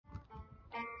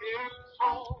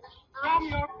from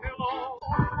your pillow.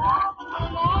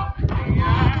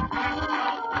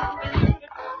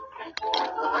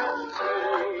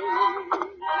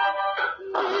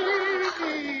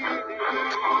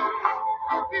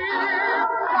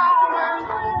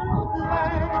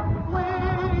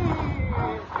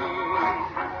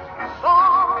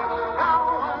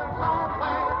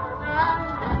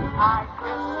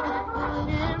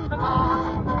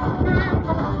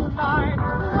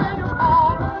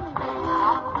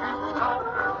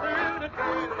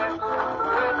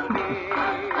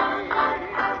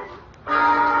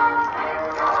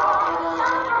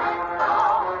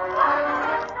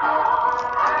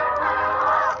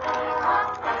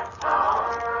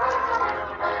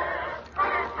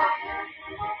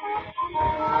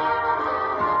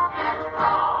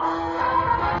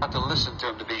 To listen to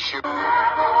him, to be sure.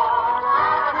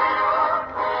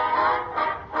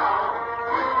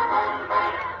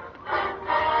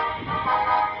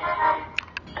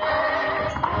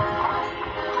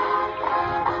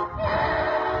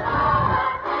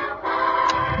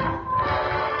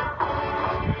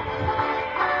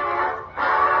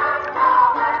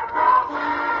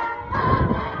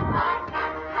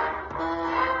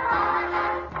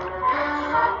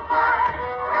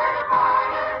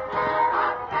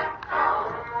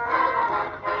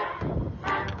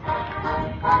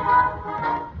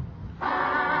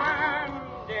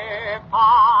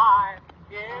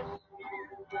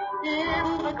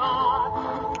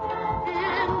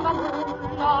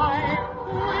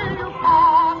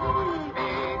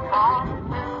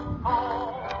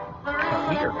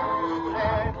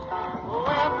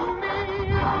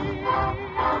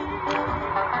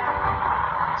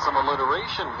 Some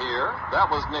alliteration here. That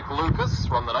was Nick Lucas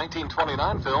from the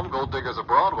 1929 film Gold Diggers of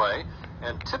Broadway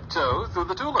and Tiptoe Through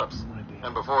the Tulips.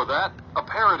 And before that, a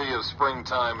parody of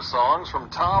springtime songs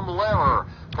from Tom Lehrer,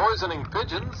 Poisoning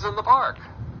Pigeons in the Park.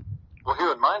 Well,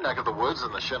 here in my neck of the woods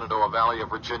in the Shenandoah Valley of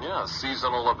Virginia, a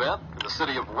seasonal event in the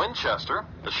city of Winchester,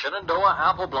 the Shenandoah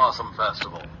Apple Blossom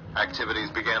Festival.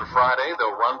 Activities began Friday.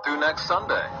 They'll run through next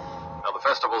Sunday. Now, the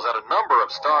festival's had a number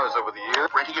of stars over the years.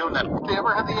 Radio Network. They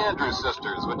ever had the Andrews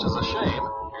Sisters, which is a shame,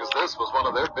 because this was one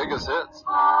of their biggest hits.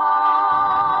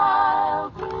 I'll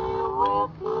be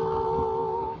with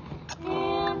you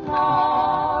in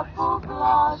apple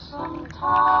blossom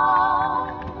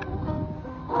time.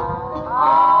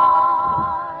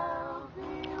 I'll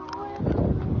be with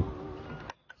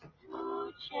you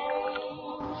to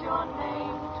change your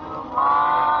name to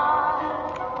mine.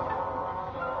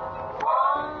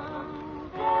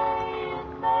 One day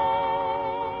in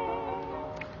May,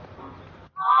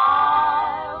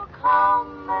 I'll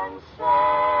come and say,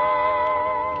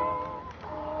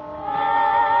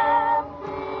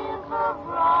 happy the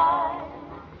bride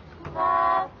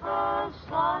that the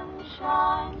sun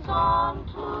shines on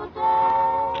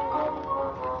today.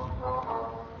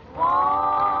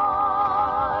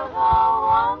 What a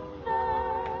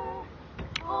wonderful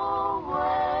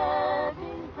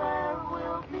wedding there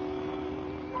will be.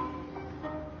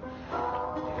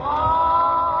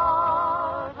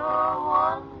 What a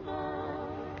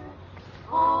wonderful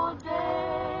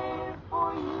day for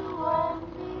you and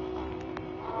me.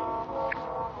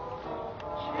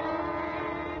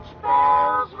 Church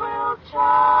bells will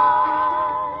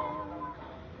chime.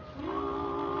 You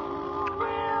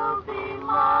will be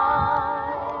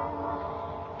mine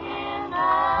in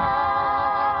apple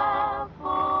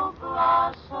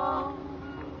blossom.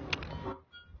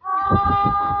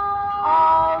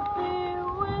 I'll be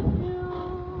with you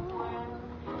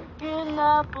in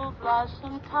apple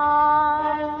blossom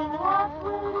time. What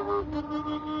will you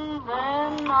do?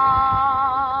 Then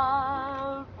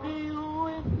I'll be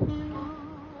with you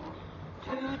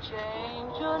to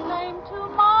change your name to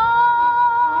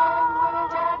mine. When will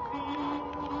that be?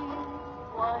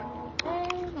 One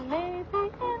day, maybe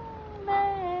in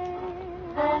May.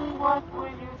 Then what will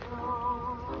you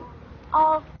do?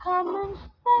 I'll come and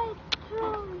say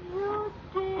to you,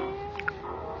 dear,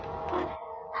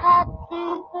 happy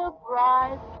the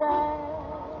bride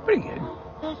that Pretty good.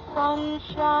 the sun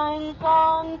shines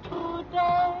on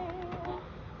today.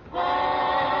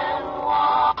 Then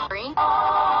what a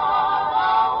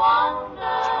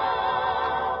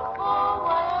wonderful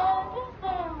wedding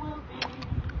there will be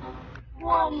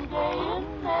one day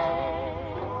in May.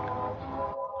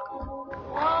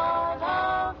 What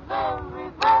a very,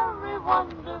 very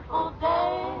wonderful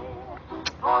day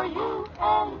for you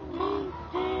and me,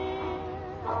 dear.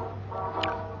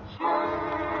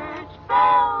 Church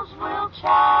bells will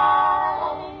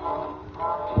chime.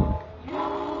 You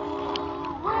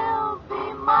will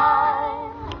be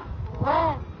mine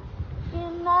when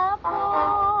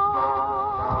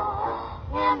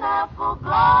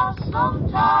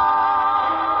sometime.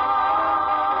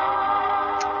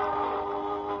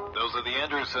 Those are the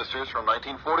Andrews Sisters from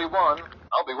 1941.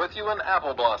 I'll be with you in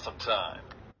Apple Blossom Time.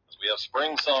 We have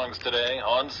spring songs today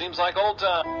on Seems Like Old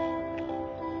Time.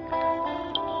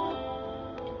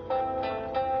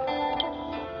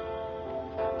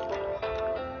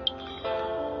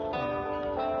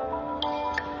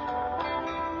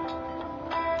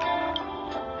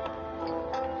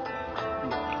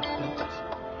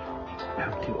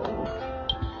 I'm too old.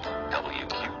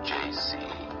 WQJC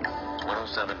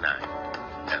 107.9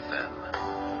 FM.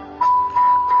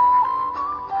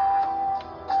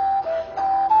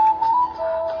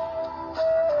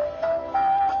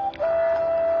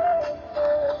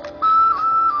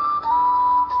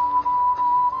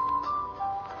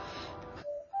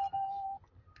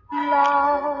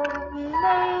 Love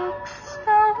makes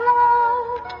the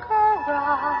world go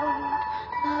round.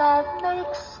 Love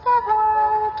makes the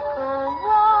world go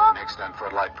round. Next on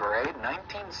Footlight Parade,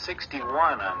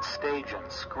 1961 on stage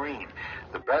and screen.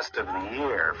 The best of the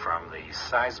year, from the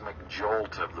seismic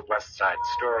jolt of the West Side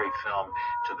Story film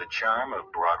to the charm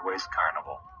of Broadway's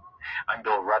Carnival. I'm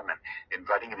Bill Rudman,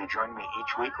 inviting you to join me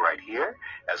each week right here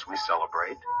as we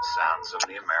celebrate sounds of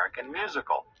the American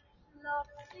musical. Love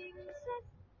sings it.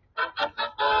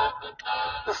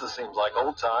 This is Seems Like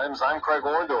Old Times. I'm Craig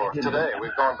Orndorff. Today,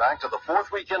 we've gone back to the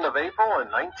fourth weekend of April in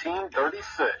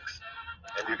 1936.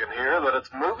 And you can hear that it's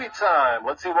movie time.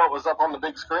 Let's see what was up on the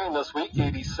big screen this week,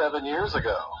 87 years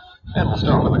ago. And we'll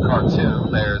start with a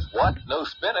cartoon. There's What? No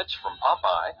Spinach from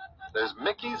Popeye. There's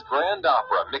Mickey's Grand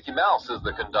Opera. Mickey Mouse is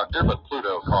the conductor, but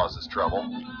Pluto causes trouble.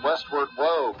 Westward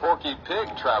Whoa, Porky Pig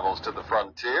travels to the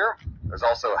frontier. There's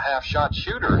also Half-Shot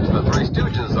Shooters. The Three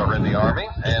Stooges are in the Army.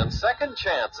 And Second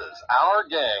Chances. Our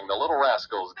gang, the Little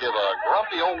Rascals, give a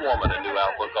grumpy old woman a new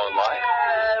outlook on life.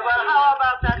 Well, how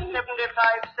about that 75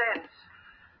 cents?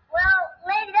 Well,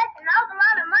 lady, that's an awful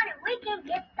lot of money we can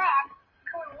get back.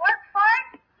 Can we work for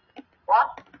it? What?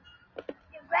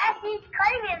 Your grass needs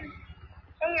cutting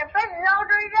and your fence is all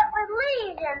dirtied up with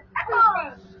leaves and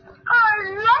everything. I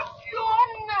like your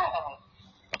nose.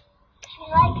 She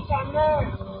likes that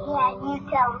nose. Yeah, you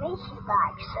tell me she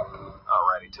likes it.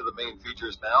 Alrighty, to the main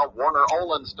features now. Warner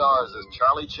Olin stars as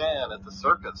Charlie Chan at the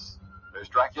circus. There's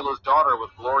Dracula's Daughter with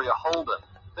Gloria Holden.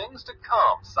 Things to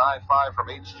Come, sci-fi from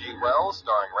H.G. Wells,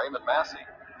 starring Raymond Massey.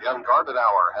 The Unguarded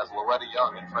Hour has Loretta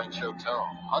Young and French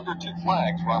Otone. Under Two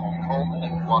Flags, Ronald Coleman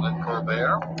and Claudette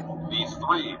Colbert. These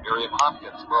three, Miriam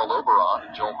Hopkins, Merle Oberon,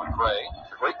 and Joel McRae.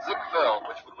 The Great Ziegfeld,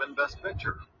 which would win Best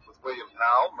Picture, with William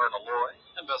Powell, Myrna Loy,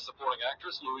 and Best Supporting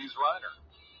Actress Louise Reiner.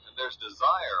 And there's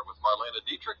Desire with Marlena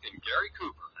Dietrich and Gary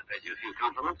Cooper. I paid you a few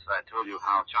compliments. I told you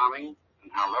how charming and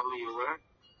how lovely you were.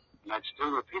 And I'd still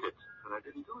repeat it, but I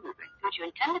didn't do anything. But you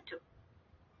intended to.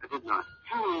 I did not.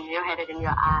 You had it in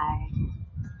your eye.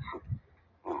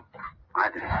 Oh, I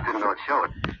didn't know it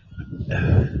showed.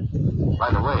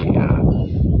 By the way,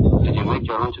 did you make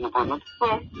your luncheon appointment?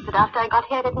 Yes, but after I got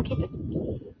here, I didn't keep it.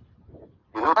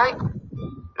 You know,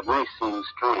 it may seem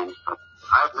strange, but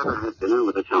I've never had dinner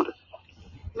with a countess.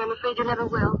 I'm afraid you never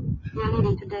will. You're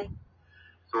leaving today.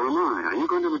 So am I. Are you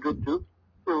going to Madrid too?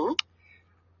 No.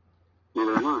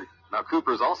 Neither am I. Now,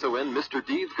 Cooper's also in Mr.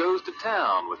 Deeds Goes to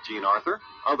Town with Gene Arthur.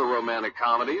 Other romantic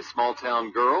comedies, Small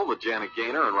Town Girl with Janet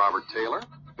Gaynor and Robert Taylor.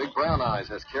 Big Brown Eyes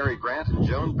has Cary Grant and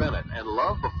Joan Bennett. And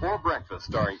Love Before Breakfast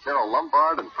starring Carol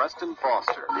Lombard and Preston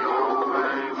Foster. The old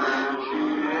man, she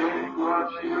ain't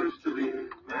what she used to be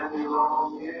many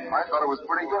long years. I thought it was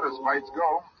pretty good as fights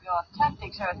go. Your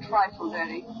tactics are a trifle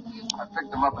dirty, I picked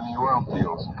them up in the oil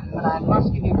fields. but I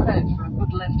must give you credit for a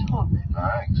good left hook.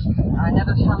 Thanks. I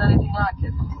never felt anything like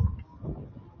it.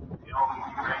 The old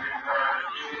man,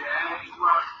 she ain't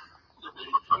what she used to be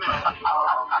many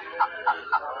long years.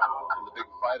 In the big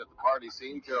fight at the party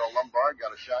scene, Carol Lombard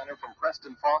got a shiner from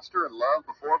Preston Foster and Love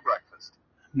Before Breakfast.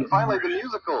 And finally, the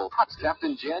musical,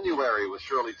 Captain January with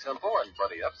Shirley Temple and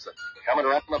Buddy Epson. Coming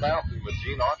Up the Mountain with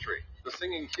Gene Autry. The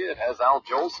Singing Kid has Al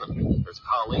Jolson. There's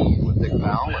Colleen with Dick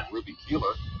Powell and Ruby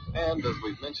Keeler. And as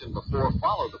we've mentioned before,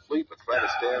 Follow the Fleet with Fred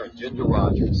Astaire and Ginger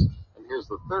Rogers. And here's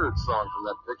the third song from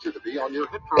that picture to be on your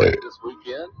hit parade this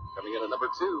weekend. Coming in at number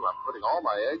 2, I'm Putting All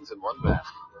My Eggs in One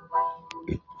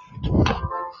Basket.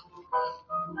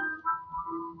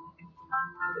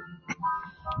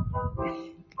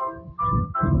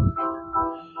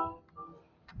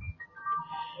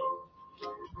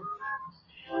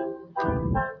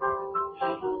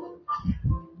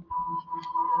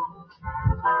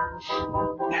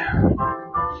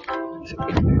 So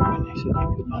when they said they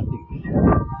could not do it,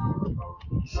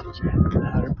 he says, 100%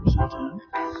 time,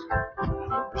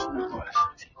 100% was,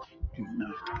 do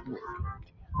not work.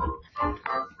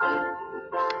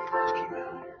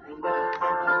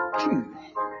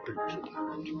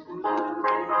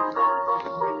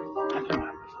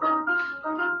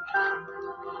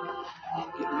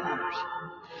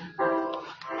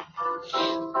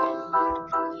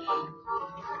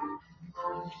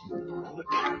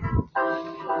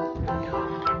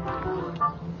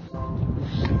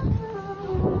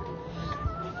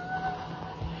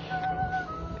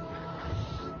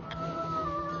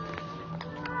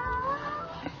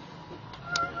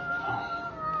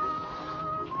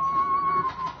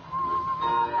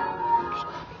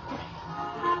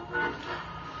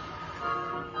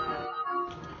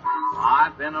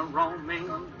 been a roaming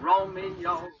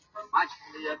Romeo, my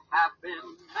ship have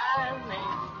been many,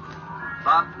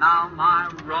 but now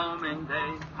my roaming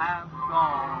days have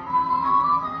gone.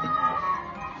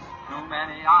 Too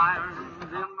many irons in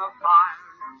the fire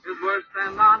is worse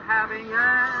than not having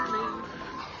any.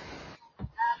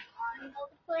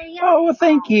 Oh, well,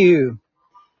 thank you.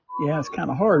 Yeah, it's kind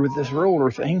of hard with this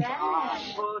roller thing. I'm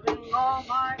putting all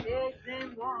my eggs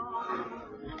in one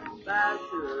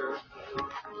basket.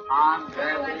 I'm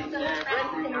betting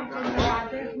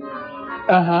everything.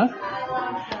 Uh-huh.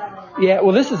 Yeah,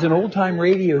 well, this is an old-time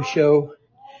radio show,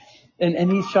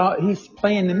 and he's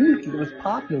playing the music that was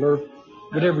popular,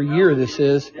 whatever year this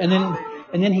is, and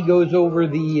then he goes over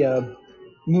the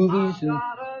movies and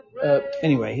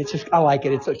anyway, it's just I like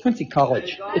it. It's at Quincy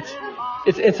College.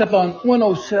 It's up on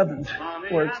 107th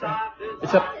where it's at.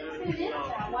 It's up.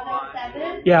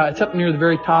 Yeah, it's up near the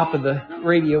very top of the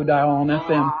radio dial on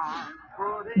FM.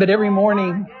 But every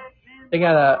morning they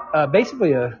got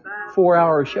basically a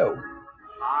 4-hour show.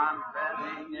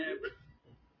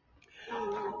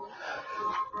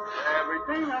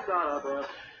 Everything I've got,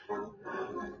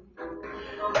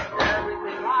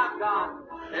 everything I've got,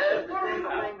 everything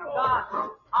I've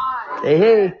got,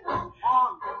 Hey.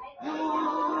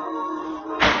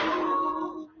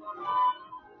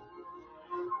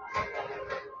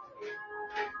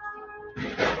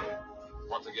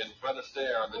 Once again, Fred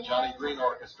Astaire and the Johnny Green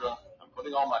Orchestra. I'm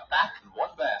putting all my facts in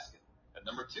one basket. At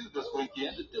number 2 this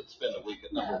weekend, it did spend a week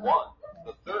at number 1.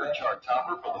 The third chart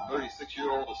topper for the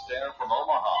 36-year-old Astaire from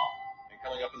Omaha. And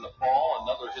coming up in the fall,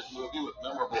 another hit movie with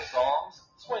memorable songs,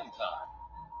 Swing Time.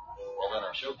 Well, in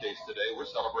our showcase today, we're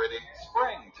celebrating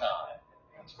springtime.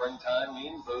 And springtime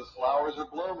means those flowers are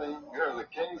blooming. Here are the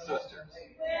King Sisters.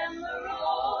 When the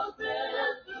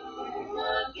roses bloom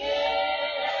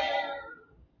again,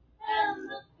 and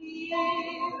the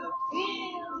fields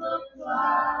feel the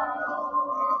flowers,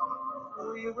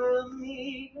 we will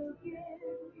meet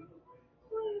again,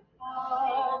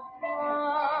 sweetheart,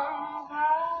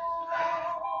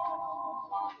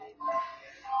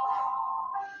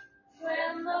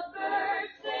 when the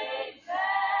birds sing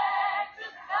back the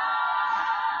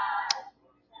sky,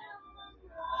 and the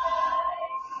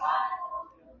night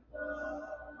above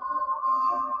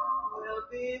will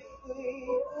be free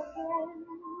again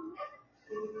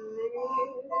to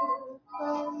live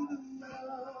from the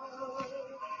love.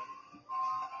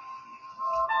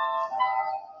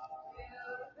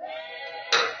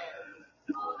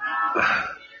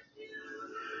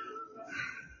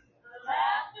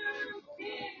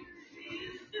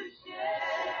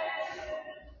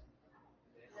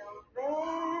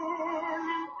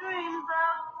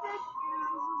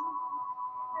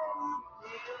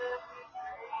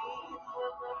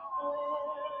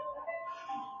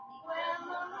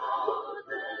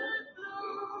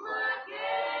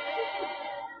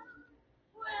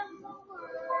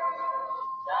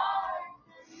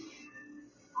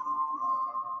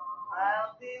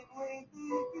 I'll be waiting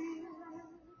here,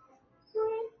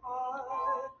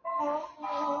 sweetheart,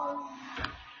 for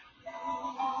you.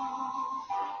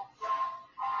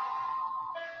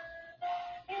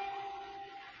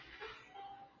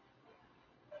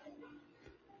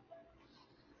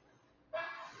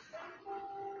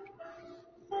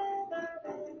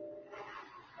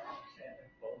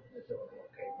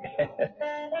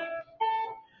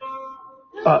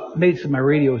 Maybe my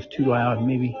radio is too loud.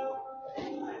 Maybe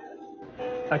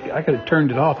I could have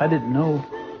turned it off. I didn't know.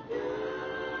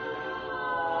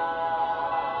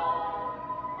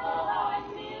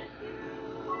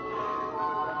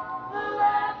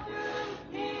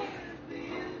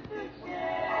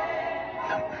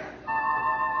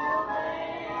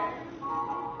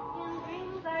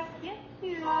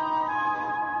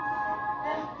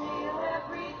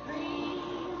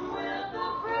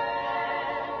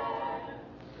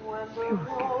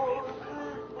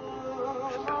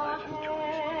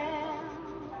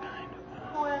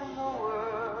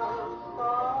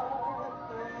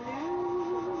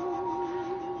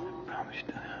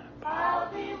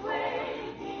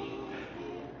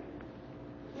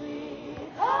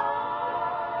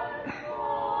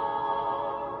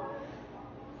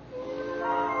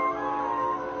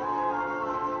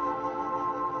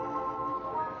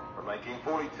 From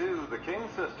 1942, the King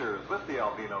Sisters with the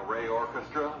Albino Ray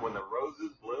Orchestra, When the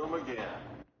Roses Bloom Again.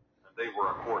 And they were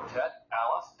a quartet,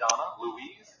 Alice, Donna,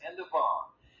 Louise, and Yvonne.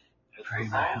 It's the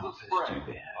sounds of spring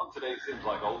on Today Seems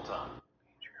Like Old Time.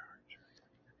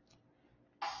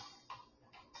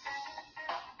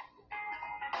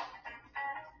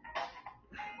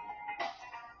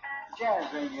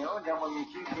 Jazz Radio,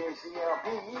 WQKCLP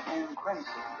in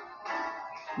Quincy.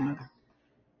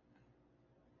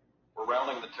 We're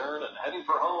rounding the Heading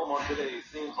for home on today's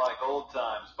Seems Like Old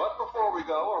Times. But before we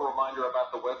go, a reminder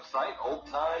about the website,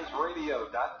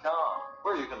 oldtimesradio.com,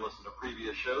 where you can listen to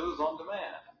previous shows on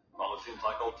demand. Follow Seems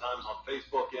Like Old Times on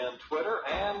Facebook and Twitter,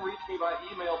 and reach me by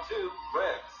email too,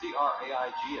 Craig,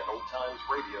 C-R-A-I-G, at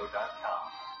oldtimesradio.com.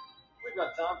 We've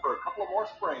got time for a couple of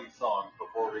more spring songs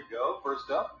before we go.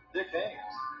 First up, Dick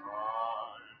Haymes.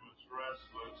 I'm as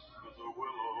restless as a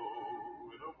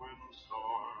willow in a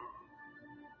windstorm.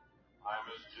 I'm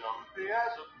as jumpy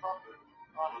as a puppet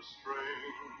on a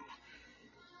string.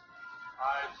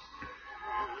 I'd say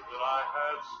that I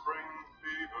had spring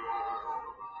fever,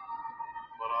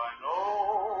 but I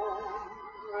know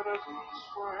it isn't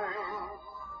spring.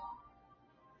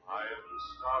 I am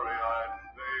starry-eyed and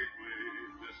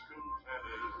vaguely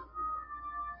discontented,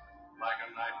 like a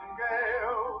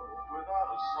nightingale without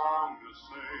a song to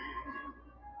sing.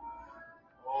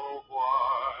 Oh,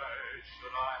 why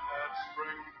should I have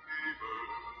spring fever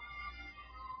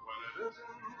when it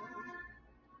isn't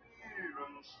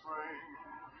even spring?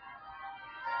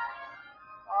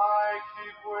 I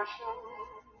keep wishing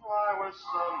I was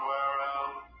somewhere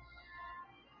else,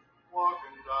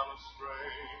 walking down a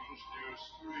strange new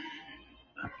street,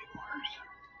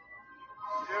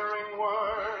 hearing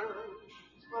words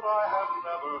that I have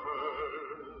never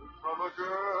heard from a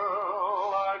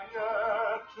girl I've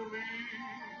yet to meet.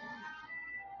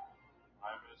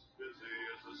 I'm as busy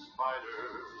as a spider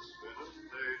spinning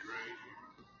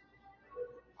daydreams.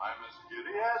 I'm as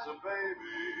giddy as a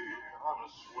baby on a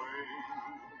swing.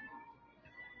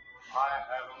 I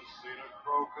haven't seen a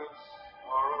crocus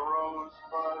or a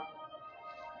rosebud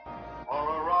or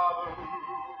a robin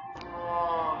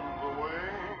on the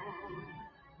wing,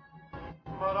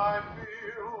 but I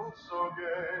feel so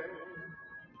gay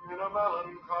in a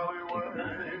melancholy way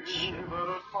that it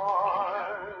might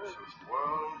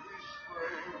well be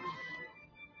spring.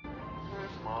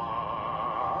 It might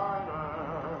as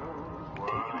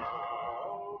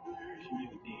well be spring.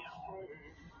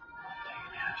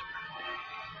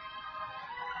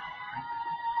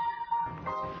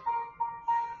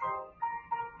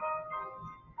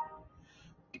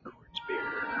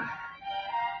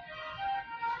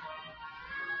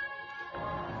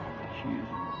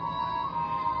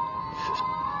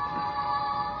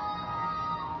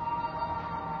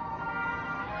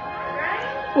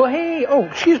 Well, hey, oh,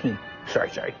 excuse me. Sorry.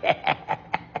 What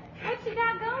you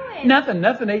got going?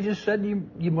 Nothing. They just said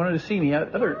you wanted to see me.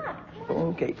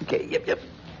 Okay, yep.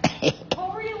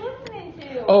 What were you listening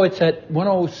to? Oh, it's at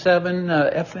 107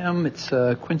 FM. It's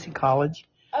Quincy College.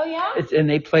 Oh, yeah? And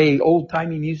they play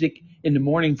old-timey music in the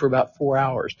morning for about 4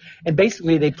 hours. And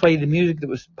basically, they play the music that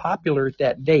was popular at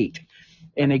that date.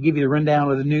 And they give you the rundown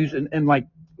of the news. And like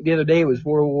the other day, it was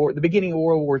the beginning of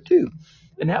World War II.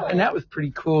 And that was pretty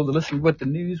cool to listen to what the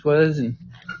news was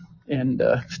and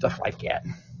stuff like that.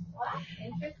 Well,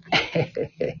 that's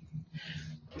interesting.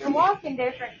 You're walking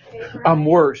different, too, right? I'm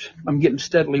worse. I'm getting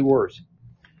steadily worse.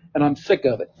 And I'm sick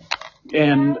of it.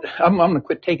 And I'm going to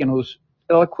quit taking those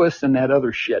Eliquis and that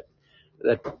other shit.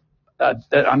 That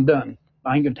I'm done.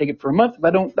 I ain't going to take it for a month. If I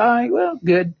don't die, well,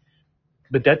 good.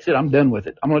 But that's it. I'm done with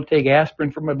it. I'm going to take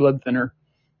aspirin for my blood thinner.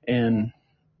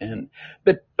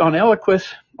 But on Eliquis,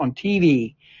 on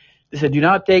TV, they said, do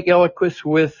not take Eliquis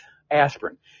with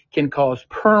aspirin. Can cause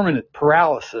permanent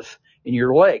paralysis in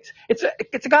your legs. It's a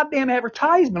goddamn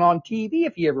advertisement on TV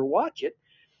if you ever watch it.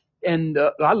 And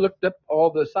I looked up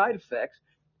all the side effects.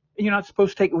 You're not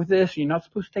supposed to take it with this. You're not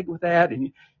supposed to take it with that.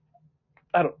 And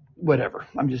whatever.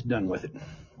 I'm just done with it.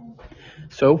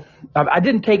 So I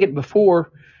didn't take it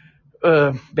before.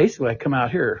 Basically, I come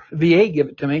out here. VA give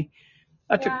it to me.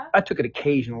 I took it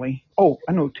occasionally. Oh,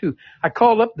 I know too. I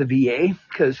called up the VA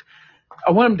because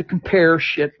I want them to compare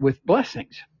shit with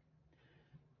blessings.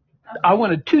 Okay. I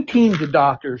wanted 2 teams of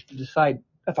doctors to decide.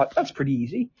 I thought that's pretty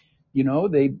easy. You know,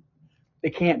 they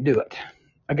can't do it.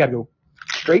 I got to go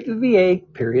straight to the VA,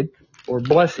 period, or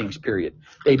blessings, period.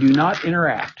 They do not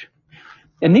interact.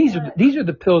 And these are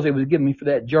the pills they was giving me for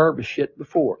that Jarvis shit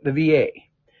before, the VA.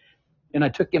 And I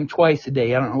took them twice a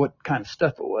day. I don't know what kind of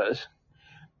stuff it was.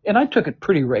 And I took it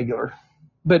pretty regular,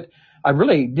 but I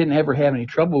really didn't ever have any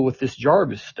trouble with this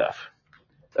Jarvis stuff.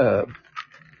 I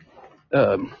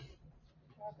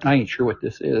ain't sure what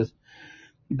this is,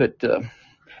 but,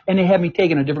 and they had me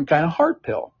taking a different kind of heart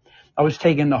pill. I was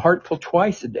taking the heart pill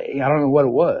twice a day. I don't know what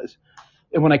it was.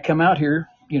 And when I come out here,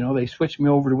 you know, they switched me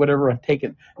over to whatever I'm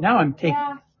taking. Now I'm taking.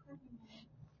 Yeah.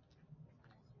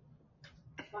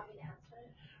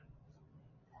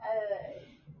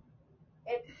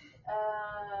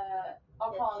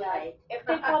 I'll call back. If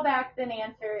they call back, then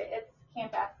answer. It's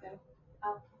Camp Aspen.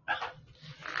 Oh.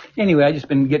 Anyway, I just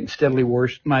been getting steadily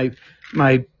worse. My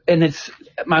and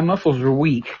my muscles are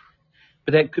weak,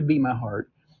 but that could be my heart.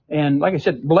 And like I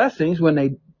said, blessings, when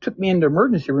they took me into the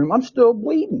emergency room, I'm still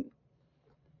bleeding.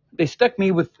 They stuck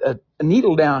me with a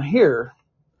needle down here.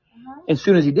 As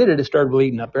soon as he did it, it started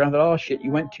bleeding up there. I thought, oh shit,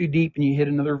 you went too deep and you hit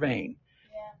another vein.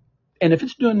 And if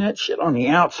it's doing that shit on the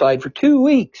outside for 2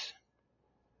 weeks,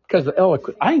 because the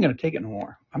Eliquis, I ain't going to take it no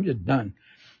more. I'm just done.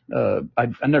 I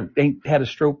never ain't had a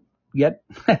stroke yet,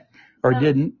 or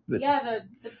didn't. But yeah,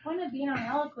 the point of being on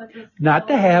Eliquis is not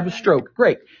to have a stroke.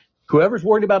 Great. Whoever's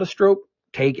worried about a stroke,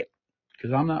 take it.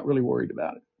 Because I'm not really worried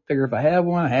about it. Figure if I have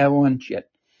one, I have one. Shit.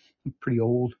 I'm pretty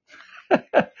old.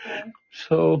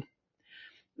 So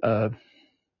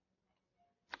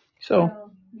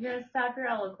you're a Dr.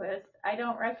 Eliquis. I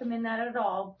don't recommend that at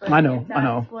all. But I know.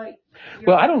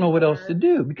 Well, I don't know what else to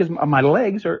do because my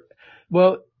legs are.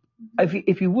 Well,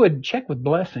 if you would check with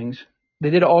Blessings, they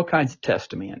did all kinds of tests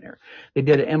to me in there. They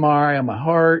did an MRI on my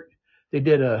heart. They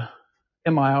did a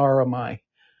MIR on my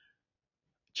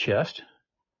chest.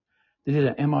 They did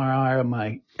an MRI on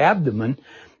my abdomen.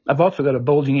 I've also got a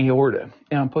bulging aorta,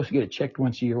 and I'm supposed to get it checked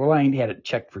once a year. Well, I ain't had it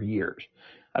checked for years.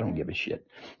 I don't give a shit.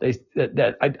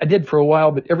 I did for a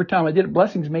while, but every time I did it,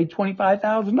 Blessings made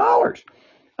 $25,000.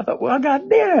 I thought, well,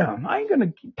 goddamn, I ain't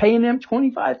gonna keep paying them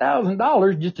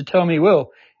 $25,000 just to tell me,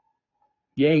 well,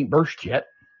 you ain't burst yet.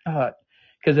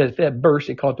 Because if that burst,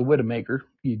 they call it the Widowmaker.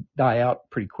 You die out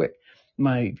pretty quick.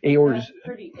 My aorta's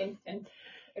pretty instant.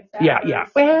 Yeah.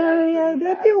 Well, yeah,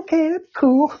 that'd be okay. That's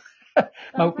cool.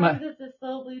 Sometimes it's a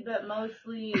slowly, but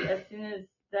mostly as soon as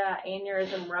that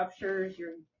aneurysm ruptures,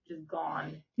 you're just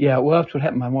gone. Yeah, well, that's what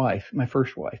happened to my wife, my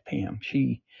first wife, Pam.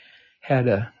 She had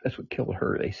that's what killed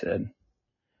her, they said.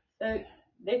 So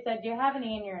they said you have an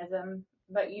aneurysm,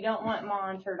 but you don't want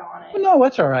monitored on it. Well, no,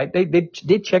 that's all right. They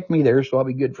did check me there, so I'll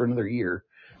be good for another year.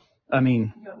 I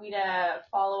mean. You want me to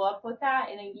follow up with that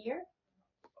in a year?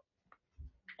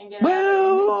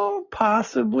 Well,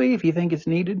 possibly if you think it's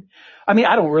needed. I mean,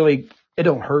 it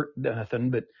don't hurt nothing,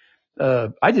 but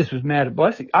I just was mad at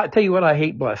Blessings. I tell you what, I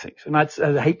hate Blessings, and I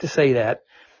hate to say that.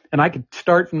 And I could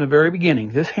start from the very beginning.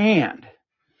 This hand,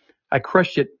 I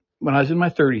crushed it when I was in my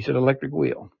 30s at Electric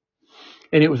Wheel,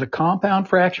 and it was a compound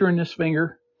fracture in this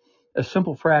finger, a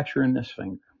simple fracture in this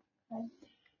finger.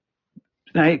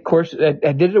 And of course, I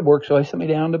did it at work, so I sent me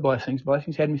down to Blessings.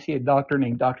 Blessings had me see a doctor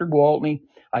named Dr. Gwaltney.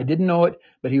 I didn't know it,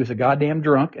 but he was a goddamn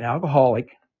drunk, an alcoholic.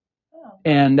 Oh.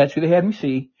 And that's who they had me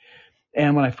see.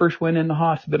 And when I first went in the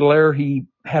hospital there, he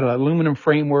had an aluminum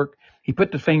framework. He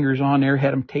put the fingers on there,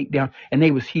 had them taped down, and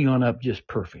they was healing up just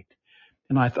perfect.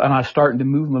 And I was starting to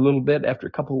move them a little bit after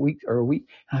a couple of weeks or a week.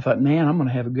 And I thought, man, I'm going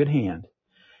to have a good hand.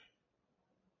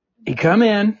 He come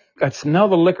in, got some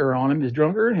other liquor on him, he's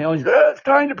drunker than hell. He said, it's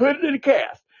time to put it in a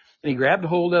cast. And he grabbed a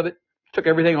hold of it, took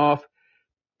everything off,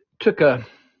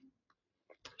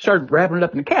 started wrapping it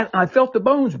up in a cast, and I felt the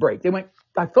bones break.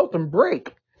 I felt them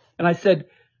break. And I said,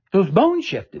 those bones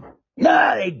shifted.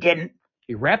 No, they didn't.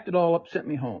 He wrapped it all up, sent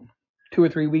me home. 2 or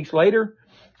 3 weeks later,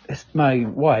 my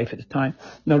wife at the time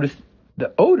noticed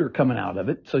the odor coming out of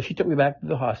it, so she took me back to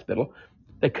the hospital.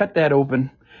 They cut that open.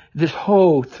 This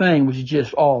whole thing was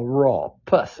just all raw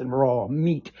pus and raw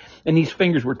meat, and these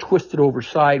fingers were twisted over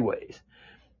sideways.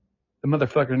 The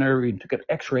motherfucker never even took an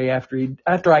x-ray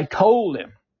after I told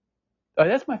him.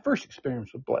 That's my first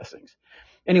experience with Blessings.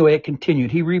 Anyway, it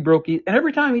continued. He rebroke it, and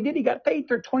every time he did, he got paid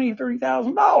for $20,000 to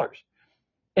 $30,000.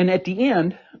 And at the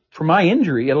end, for my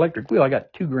injury at Electric Wheel, I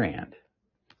got $2,000.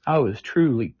 I was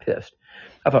truly pissed.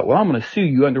 I thought, well, I'm going to sue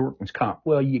you under workman's comp.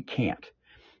 Well, you can't.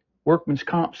 Workman's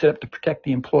comp set up to protect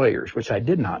the employers, which I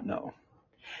did not know.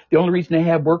 The only reason they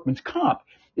have workman's comp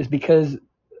is because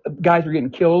guys were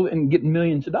getting killed and getting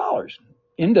millions of dollars.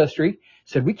 Industry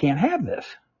said, we can't have this.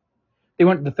 They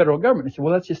went to the federal government and said,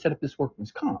 well, let's just set up this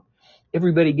workman's comp.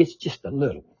 Everybody gets just a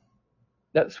little.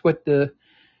 That's what the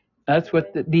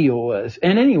deal was.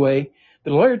 And anyway,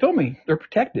 the lawyer told me they're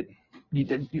protected.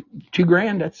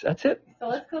 $2,000, that's it. So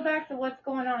let's go back to what's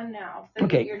going on now. So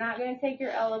okay. You're not going to take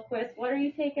your Eliquis. What are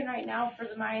you taking right now for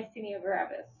the myasthenia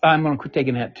gravis? I'm going to quit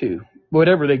taking that too.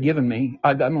 Whatever they're giving me,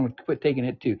 I'm going to quit taking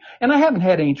it too. And I haven't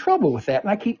had any trouble with that. And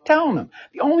I keep telling them.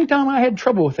 The only time I had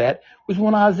trouble with that was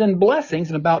when I was in Blessings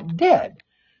and about dead.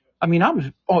 I mean, I was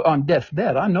on death's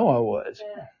bed. I know I was.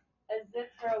 The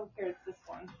Zithro, here's this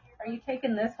one. Are you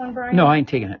taking this one, Brian? No, I ain't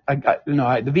taking it.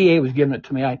 The VA was giving it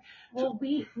to me.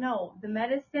 The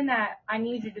medicine that I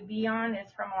need you to be on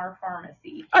is from our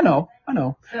pharmacy. I know.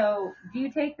 So, do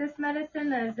you take this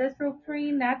medicine, the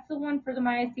Zithroprene? That's the one for the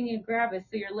myasthenia gravis,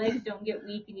 so your legs don't get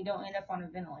weak and you don't end up on a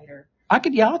ventilator.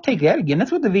 I'll take that again.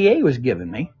 That's what the VA was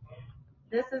giving me.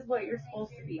 This is what you're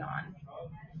supposed to be on.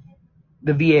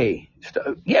 The VA.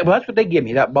 Yeah, well, that's what they give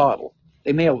me, that bottle.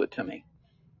 They mailed it to me.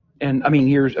 And,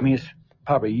 it's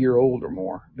probably a year old or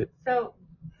more. But So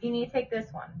you need to take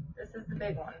this one. This is the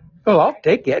big one. well, I'll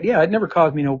take it. Yeah, it never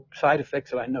caused me no side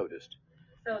effects that I noticed.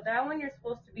 So that one you're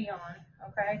supposed to be on,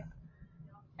 okay?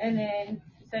 And then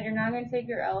you said you're not going to take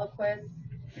your Eliquis.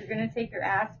 You're going to take your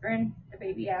aspirin, the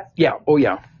baby aspirin. Yeah, oh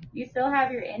yeah. You still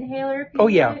have your inhaler? If you Oh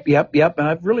need yeah, it? yep. And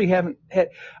I've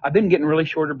been getting really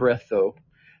short of breath though.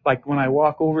 Like when I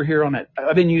walk over here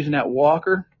I've been using that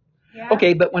walker. Yeah.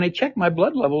 Okay, but when I check my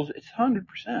blood levels, it's 100%.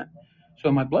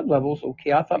 So my blood levels,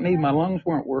 okay, I thought maybe my lungs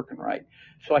weren't working right.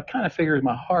 So I kind of figured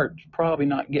my heart's probably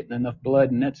not getting enough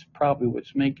blood, and that's probably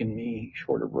what's making me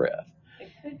short of breath.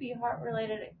 It could be heart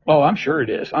related. Oh, I'm sure it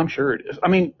is. I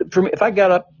mean, for me, if I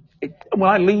got up, when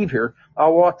I leave here,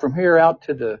 I'll walk from here out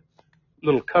to the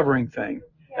little covering thing.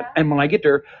 Yeah. And when I get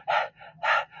there,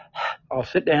 I'll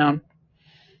sit down,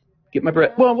 get my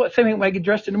breath. Well, same thing when I get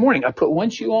dressed in the morning. I put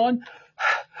one shoe on.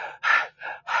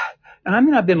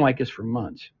 And I've been like this for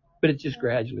months, but it's just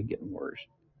gradually getting worse.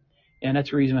 And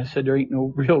that's the reason I said there ain't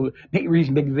no real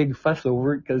reason to make a big fuss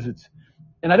over it, because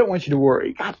and I don't want you to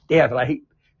worry. God damn it, I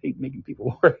hate making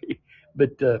people worry.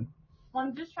 But, Well,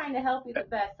 I'm just trying to help you the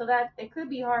best. So that it could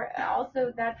be hard.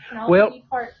 Also, that can also be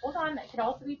part. Hold on, that could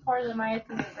also be part of the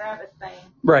myasthenia gravis thing.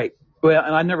 right. Well,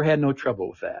 and I never had no trouble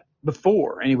with that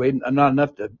before. Anyway, not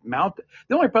enough to mount it.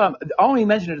 The only problem, I only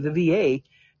mentioned it to the VA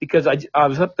because I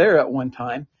was up there at one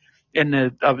time,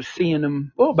 and I was seeing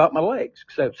them, about my legs,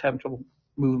 because I was having trouble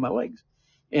moving my legs.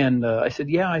 And I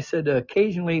said,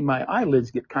 occasionally my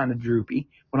eyelids get kind of droopy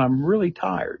when I'm really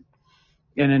tired.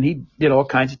 And then he did all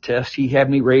kinds of tests. He had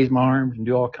me raise my arms and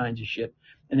do all kinds of shit.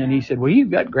 And then he said, well,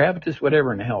 you've got gravitas,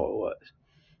 whatever in the hell it was.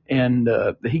 And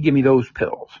he gave me those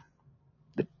pills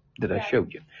that I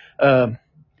showed you. I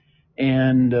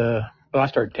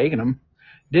started taking them.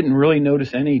 Didn't really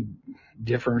notice any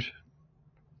difference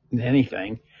in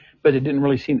anything, but it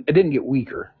didn't get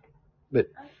weaker. But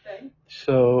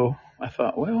so I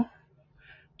thought, well,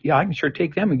 yeah, I can sure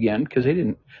take them again, because they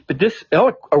didn't. But this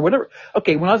or whatever.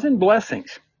 Okay, when I was in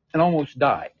Blessings and almost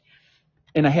died,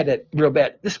 and I had that real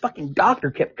bad, this fucking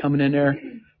doctor kept coming in there.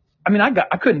 I mean,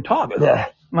 I couldn't talk.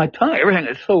 My tongue, everything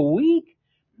is so weak,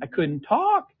 I couldn't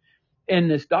talk. And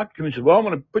this doctor came and said, well, I'm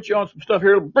going to put you on some stuff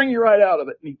here. It'll bring you right out of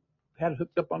it. And he had it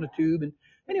hooked up on a tube. And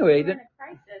anyway, the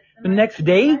next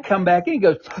day he come back and he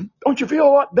goes, don't you feel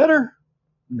a lot better?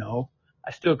 No,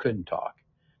 I still couldn't talk.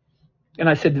 And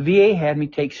I said, the VA had me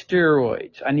take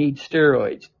steroids. I need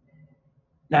steroids.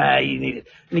 Nah, you need it.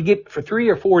 And for 3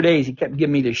 or 4 days, he kept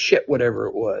giving me this shit, whatever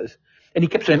it was. And he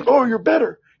kept saying, oh, you're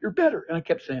better. You're better. And I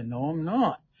kept saying, no, I'm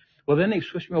not. Well, then they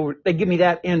switched me over. They give me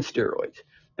that and steroids.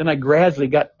 Then I gradually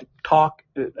got to talk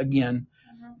again.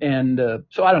 And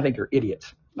so I don't think they're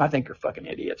idiots. I think they're fucking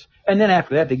idiots. And then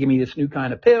after that, they give me this new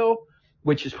kind of pill,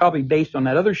 which is probably based on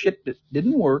that other shit that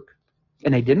didn't work.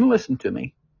 And they didn't listen to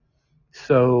me.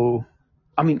 So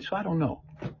I don't know.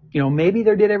 Maybe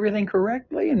they did everything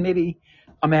correctly, and maybe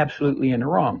I'm absolutely in the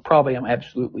wrong. Probably I'm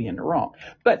absolutely in the wrong.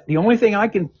 But the only thing I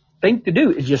can think to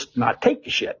do is just not take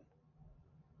the shit.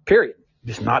 Period.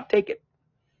 Just not take it.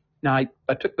 Now,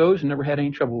 I took those and never had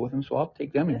any trouble with them, so I'll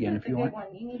take them again if you want. This is a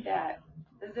good one. You need that.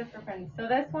 The Zifferfen. So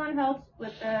this one helps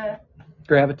with the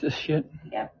gravitas shit?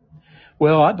 Yep.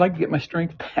 Well, I'd like to get my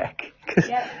strength back.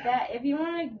 If you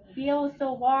want to be able to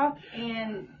still walk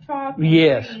and talk and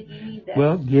yes. breathe, you need that.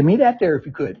 Well, give me that there if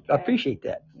you could. Okay. I appreciate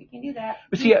that. We can do that.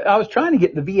 But see, I was trying to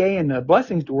get the VA and the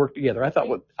Blessings to work together. I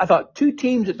thought 2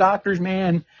 teams of doctors,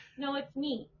 man. No, it's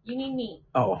me. You need me.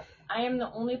 Oh. I am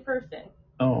the only person.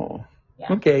 Oh.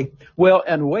 Yeah. Okay. Well,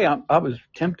 in a way, I was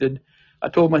tempted. I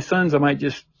told my sons I might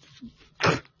just.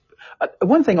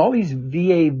 One thing, all these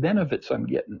VA benefits I'm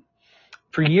getting.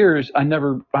 For years, I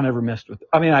never messed with it.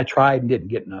 I tried and didn't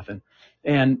get nothing.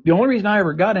 And the only reason I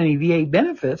ever got any VA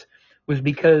benefits was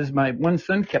because my one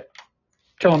son kept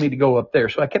telling me to go up there.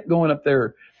 So I kept going up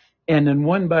there. And then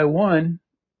one by one,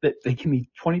 they give me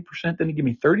 20%, then they give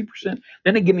me 30%,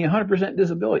 then they give me 100%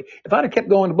 disability. If I'd have kept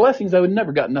going to Blessings, I would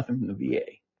never got nothing from the VA.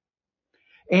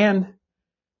 And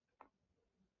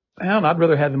I'd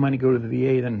rather have the money go to the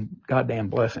VA than goddamn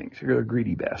Blessings. They're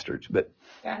greedy bastards. But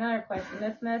got another question.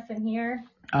 This medicine here,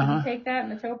 you take that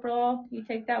metoprolol, you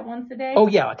take that once a day? Oh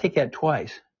yeah, I take that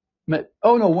twice.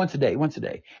 Oh no, once a day.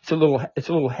 It's a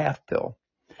little half pill.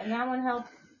 And that one helps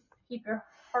keep your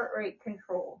heart rate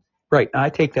controlled. Right, I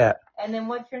take that. And then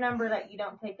what's your number that you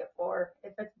don't take it for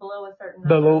if it's below a certain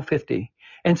number? Below 50.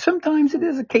 And sometimes it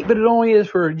is a case, but it only is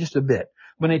for just a bit.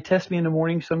 When they test me in the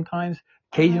morning, sometimes,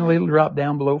 occasionally it'll drop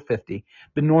down below 50.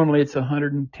 But normally it's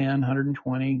 110,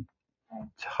 120.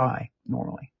 It's high,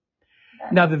 normally.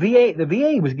 Now the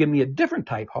VA was giving me a different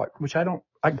type heart, which I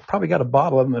probably got a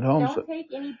bottle of them at home. Don't take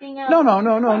anything else.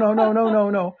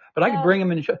 No. But I could bring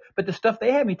them in. But the stuff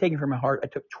they had me taking for my heart, I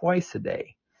took twice a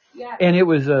day. Yeah. And it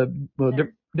was a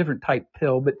different type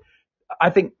pill, but I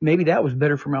think maybe that was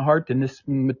better for my heart than this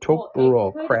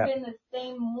metoprolol crap. It could have been the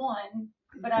same one,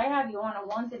 but I have you on a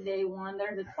once a day one.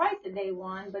 There's a twice a day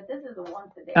one, but this is a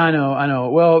once a day. I know.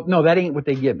 Well, no, that ain't what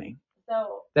they give me.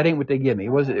 So that ain't what they give me. It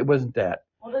wasn't that.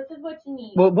 Well, this is what you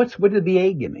need. Well, what did the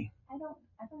VA give me? I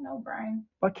don't know, Brian.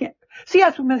 I can't see.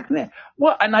 That's what.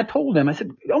 Well, and I told them. I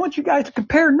said, I want you guys to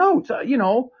compare notes.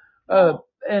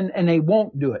 And they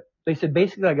won't do it. They said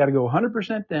basically I got to go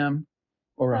 100% them,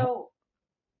 or.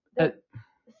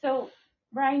 So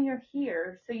Brian, you're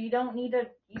here, so you don't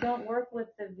work with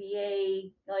the VA,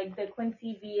 like the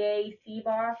Quincy VA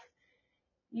CBOX.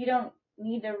 You don't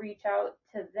need to reach out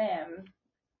to them.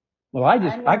 Well,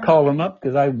 I called them up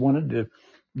because I wanted to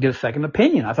get a second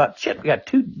opinion. I thought, shit, we got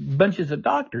two bunches of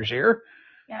doctors here,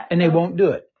 and they won't do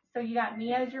it. So you got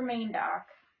me as your main doc,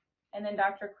 and then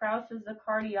Dr. Krause is the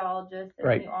cardiologist, and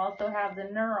right. you also have the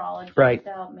neurologist right.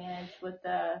 to help manage with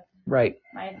the right.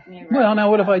 myasthenia gravis. Well, now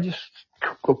what if I just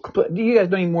go? You guys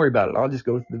don't even worry about it. I'll just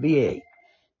go to the VA.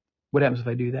 What happens if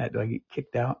I do that? Do I get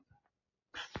kicked out?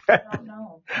 I don't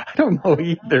know. I don't know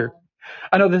either.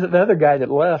 I know the other guy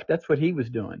that left. That's what he was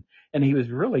doing, and he was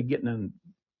really getting in.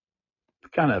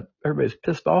 Kind of everybody's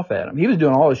pissed off at him. He was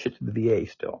doing all this shit to the VA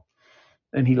still,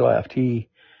 and he left. He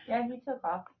took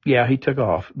off. Yeah, he took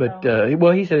off. But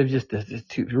he said it was just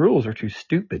the rules are too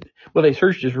stupid. Well, they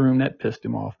searched his room, that pissed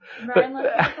him off. Brian,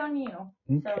 let's focus on you.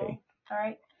 Okay. So, all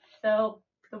right. So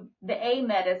the A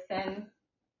medicine,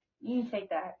 you can take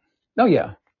that. Oh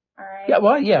yeah. All right. Yeah.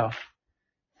 Well, yeah.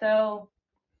 So,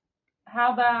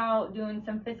 how about doing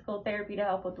some physical therapy to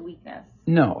help with the weakness?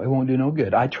 No, it won't do no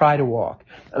good. I try to walk.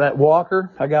 That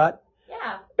walker I got.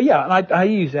 Yeah. Yeah, and I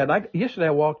use that. Yesterday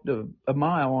I walked a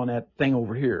mile on that thing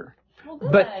over here. Well,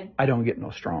 good. But I don't get no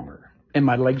stronger, and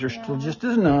my legs are still just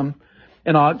as numb.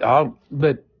 And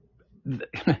but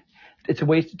it's a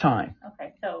waste of time.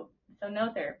 Okay, so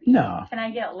no therapy. No. Can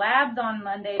I get labs on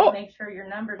Monday to make sure your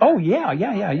numbers? Oh yeah.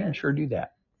 You can sure do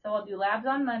that. So I'll do labs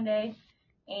on Monday,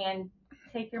 and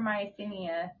take your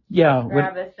myasthenia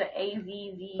gravis, the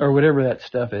AZZ or whatever that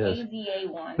stuff is.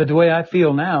 AZA1. But the way I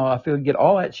feel now, I feel get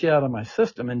all that shit out of my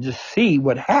system and just see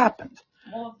what happens,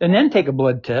 and then take a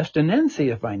blood test and then see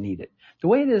if I need it. The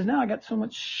way it is now, I got so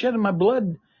much shit in my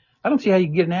blood. I don't see how you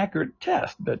can get an accurate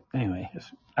test. But anyway,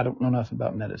 I don't know nothing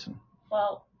about medicine.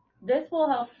 Well, this will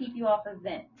help keep you off of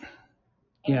vent.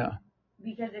 Yeah.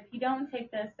 Because if you don't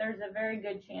take this, there's a very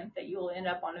good chance that you will end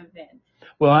up on a vent.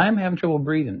 Well, I'm having trouble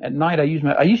breathing. At night, I used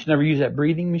to never use that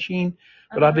breathing machine,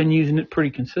 but I've been using it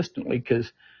pretty consistently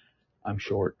because I'm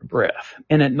short of breath.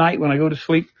 And at night when I go to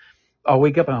sleep, I'll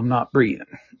wake up and I'm not breathing.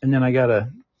 And then I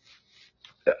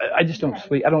just don't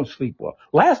sleep. I don't sleep well.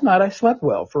 Last night I slept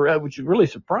well, which really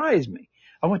surprised me.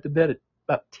 I went to bed at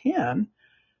about 10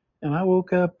 and I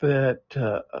woke up at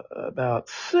about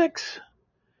 6.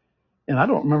 And I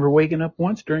don't remember waking up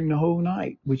once during the whole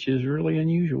night, which is really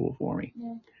unusual for me.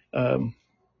 Yeah.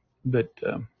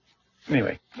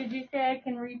 Anyway. Did you say I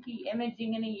can repeat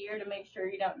imaging in a year to make sure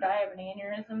you don't die of an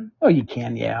aneurysm? Oh, you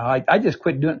can, yeah. I just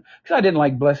quit doing it because I didn't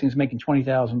like Blessings making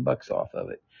 $20,000 off of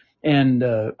it, and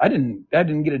I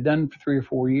didn't get it done for 3 or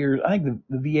 4 years. I think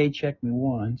the VA checked me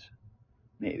once,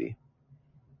 maybe,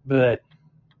 but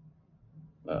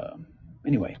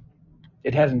anyway,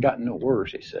 it hasn't gotten no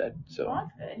worse. They said so.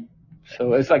 Well, that's good.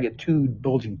 So it's like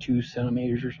bulging 2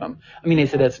 centimeters or something. I mean, they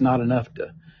said that's not enough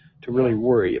to really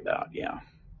worry about. Yeah.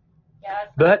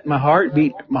 But my heart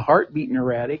beating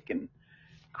erratic and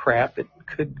crap. It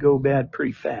could go bad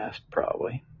pretty fast,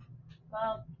 probably.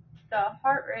 Well, the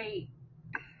heart rate,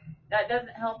 that doesn't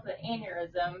help the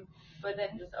aneurysm, but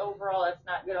then just overall, it's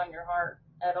not good on your heart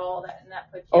at all. And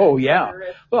that puts you at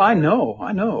risk. Well, I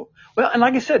know. Well, and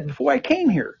like I said, before I came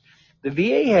here, the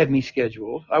VA had me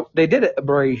scheduled. They did an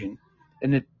abrasion,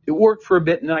 and it worked for a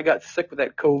bit, and then I got sick with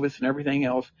that COVID and everything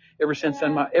else. Ever since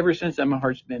then, my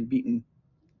heart's been beating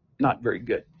not very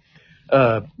good.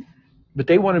 But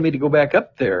they wanted me to go back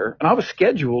up there, and I was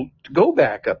scheduled to go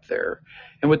back up there.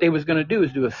 And what they was going to do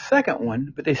is do a second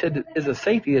one, but they said that as a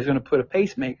safety, they was going to put a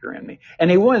pacemaker in me. And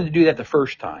they wanted to do that the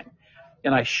first time.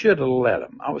 And I should have let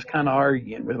them. I was kind of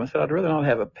arguing with them. I said, I'd rather not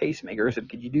have a pacemaker. I said,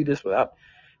 could you do this without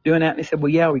doing that? And they said,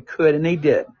 well, yeah, we could. And they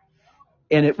did.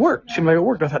 And it worked. Seemed like it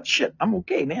worked. I thought, shit, I'm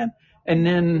okay, man. And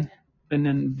then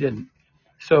didn't.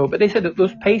 So, but they said that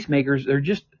those pacemakers, they're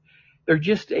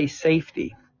just a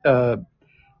safety.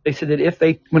 They said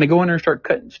that when they go in there and start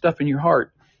cutting stuff in your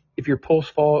heart, if your pulse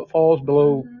falls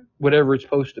below whatever it's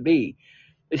supposed to be,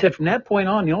 They said from that point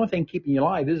on, the only thing keeping you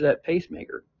alive is that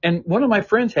pacemaker. And one of my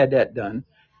friends had that done,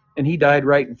 and he died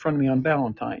right in front of me on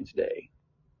Valentine's Day.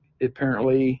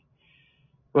 Apparently,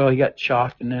 well, he got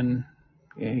shocked, and then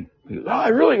he goes, I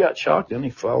really got shocked, and he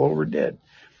fell over dead.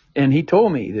 And he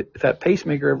told me that if that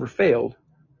pacemaker ever failed,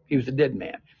 he was a dead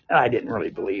man. And I didn't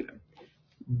really believe him.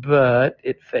 But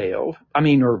it failed. I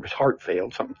mean, or his heart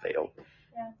failed, something failed.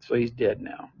 Yeah. So he's dead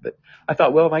now. But I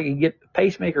thought, well, if I could get the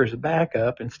pacemaker as a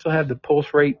backup and still have the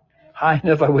pulse rate high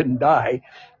enough I wouldn't die,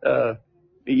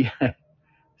 yeah.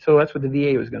 So that's what the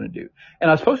VA was going to do. And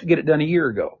I was supposed to get it done a year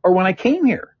ago, or when I came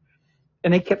here.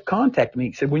 And they kept contacting me.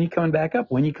 He said, when you coming back up?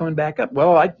 When you coming back up?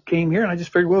 Well, I came here and I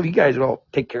just figured, well, you guys will all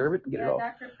take care of it and get it all.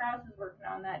 Dr. Krause is working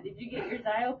on that. Did you get your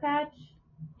Zio patch?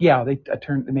 Yeah, they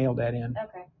mailed that in.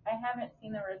 Okay. I haven't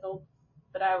seen the results,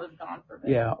 but I was gone for a bit.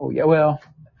 Yeah. Oh, yeah. Well,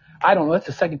 I don't know. That's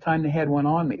the second time they had one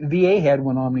on me. VA had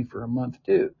one on me for a month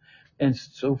too. And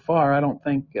so far, I don't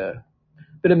think,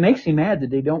 but it makes me mad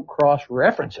that they don't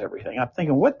cross-reference everything. I'm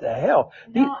thinking, what the hell?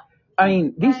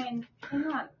 Brian,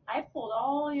 come on. I pulled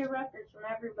all your records from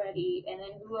everybody, and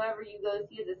then whoever you go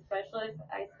see as a specialist,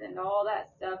 I send all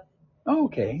that stuff.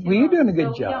 Okay. Well, you're doing a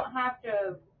good job. We don't have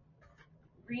to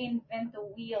reinvent the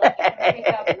wheel and pick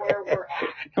up where we're at.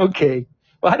 Okay.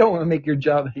 Well, I don't want to make your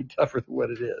job any tougher than what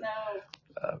it is. No.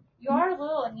 You are a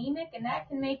little anemic, and that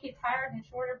can make you tired and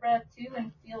short of breath, too,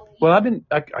 and feel weak. Well,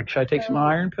 should I take some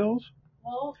iron pills?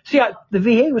 Well, see, the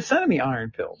VA was sending me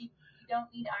iron pills. You don't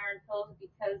need iron pills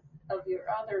because of your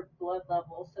other blood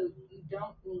level, so you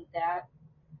don't need that.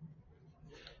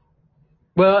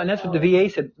 Well, and that's what the VA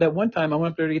said. That one time I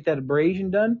went up there to get that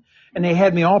abrasion done, and they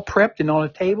had me all prepped and on a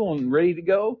table and ready to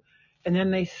go. And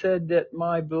then they said that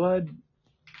my blood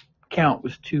count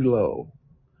was too low,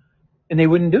 and they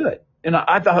wouldn't do it. And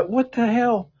I thought, what the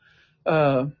hell?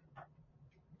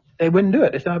 They wouldn't do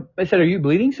it. They said, are you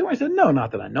bleeding somewhere? I said, no,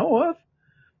 not that I know of.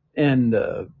 And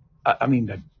I mean,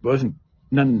 I wasn't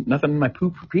nothing in my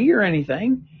poop or pee or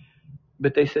anything,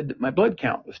 but they said that my blood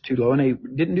count was too low, and they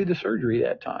didn't do the surgery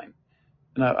that time.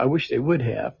 And I wish they would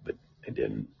have, but they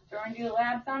didn't. So we're going to do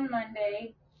labs on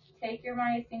Monday. Take your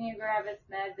myasthenia gravis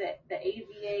meds, the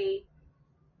AZA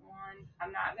one.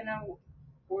 I'm not going to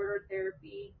order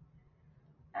therapy.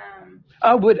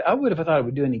 I would if I thought it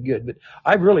would do any good, but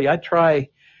I try.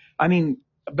 I mean,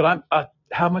 but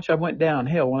how much I went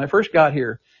downhill. When I first got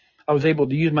here, I was able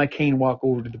to use my cane, walk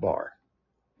over to the bar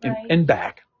and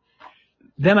back.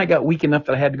 Then I got weak enough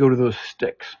that I had to go to those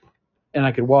sticks, and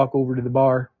I could walk over to the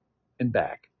bar and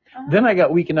back. Uh-huh. Then I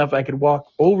got weak enough I could walk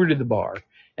over to the bar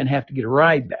and have to get a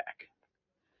ride back.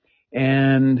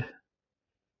 And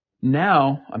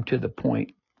now I'm to the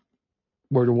point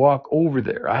where to walk over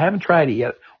there. I haven't tried it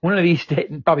yet. One of these days,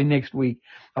 probably next week,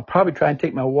 I'll probably try and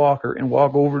take my walker and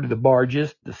walk over to the bar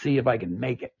just to see if I can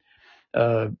make it.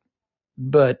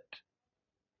 But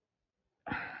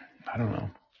I don't know.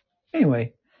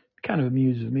 Anyway, it kind of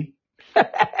amuses me.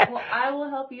 Well, I will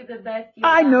help you the best you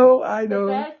I know. The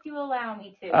best you allow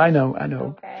me to. I know.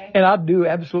 Okay. And I'll do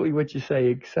absolutely what you say,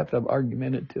 except I'm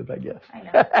argumentative, I guess. I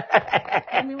know.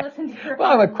 Let me listen to your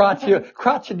well, I'm a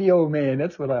crotchety old man.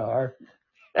 That's what I are.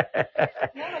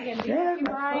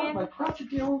 My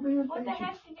crotchety old man. What the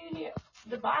heck did you do?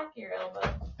 The back of your elbow.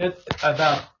 It's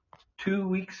about 3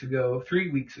 weeks ago,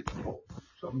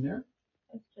 something there.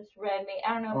 It's just red meat.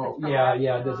 I don't know if it's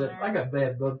yeah. Does it? I got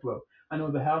bad blood flow. I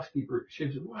know the housekeeper. She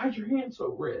said, "Why's your hand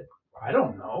so red?" I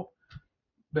don't know,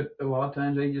 but a lot of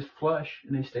times they just flush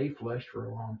and they stay flushed for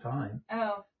a long time.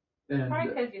 Oh, and,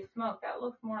 probably because you smoke. That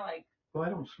looks more like. Well, I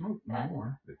don't smoke no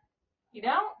more. But you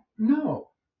don't? No.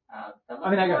 I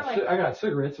mean, I got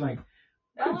cigarettes and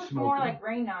that looks more like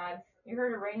Raynaud's. You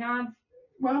heard of Raynaud's?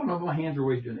 Well, I don't know. My hands are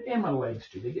always doing it, and my legs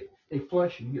too. They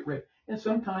flush and get red. And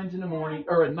sometimes in the morning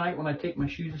or at night when I take my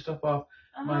shoes and stuff off,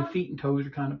 my feet and toes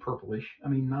are kind of purplish. I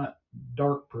mean, not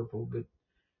dark purple, but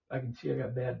I can see I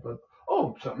got bad blood.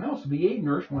 Oh, something else. The VA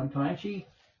nurse one time,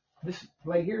 this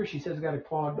lady here, she says I got a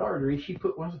clogged artery. She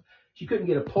couldn't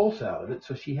get a pulse out of it,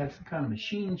 so she had some kind of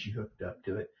machine she hooked up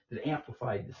to it that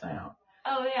amplified the sound.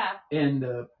 Oh, yeah. And,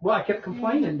 I kept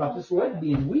complaining about this leg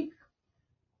being weak.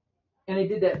 And they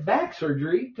did that back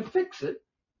surgery to fix it.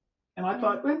 And I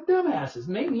thought, well, dumbasses,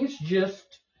 maybe it's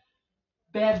just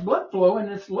bad blood flow in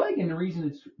this leg, and the reason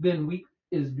it's been weak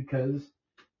is because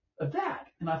of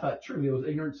that. And I thought, surely those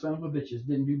ignorant sons of bitches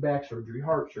didn't do back surgery,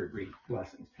 heart surgery,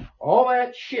 blessings. All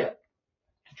that shit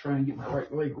to try and get my right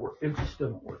leg to work. It just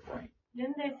doesn't work right.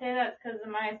 Didn't they say that's because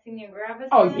of myasthenia gravis?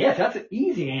 Oh, yes, that's an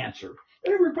easy answer.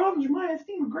 Every problem's your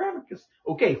myasthenia gravis.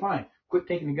 Okay, fine. Quit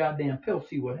taking the goddamn pill,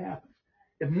 see what happens.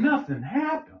 If nothing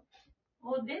happens.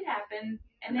 Well, it did happen.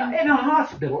 And then in a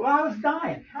hospital. I was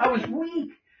dying. I was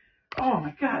weak. Oh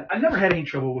my God, I never had any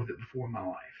trouble with it before in my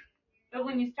life. But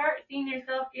when you start seeing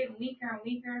yourself getting weaker and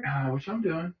weaker, Which I'm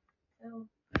doing. so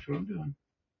That's what I'm doing.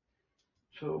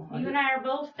 So you and I are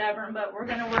both stubborn, but we're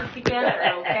gonna work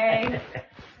together, okay?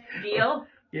 Deal?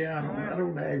 Yeah, I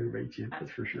don't want to aggravate you.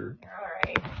 That's for sure. All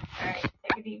right.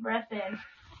 Take a deep breath in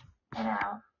and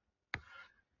out.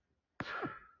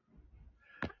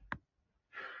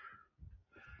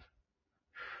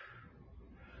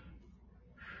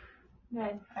 Good.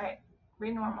 All right.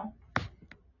 Breathe normal.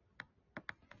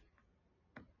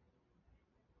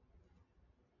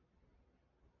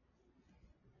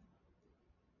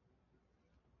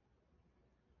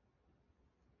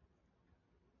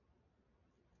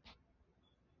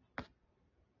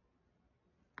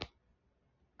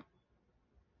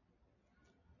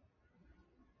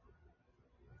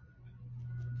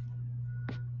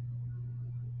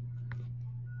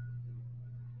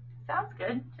 Sounds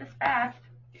good. Just fast.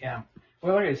 Yeah.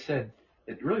 Well, like I said,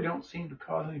 it really don't seem to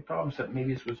cause any problems, except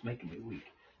maybe it's what's making me weak.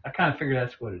 I kind of figure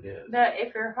that's what it is. But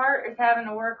if your heart is having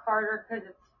to work harder because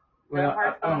the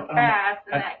heart's going fast,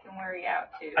 then that can wear you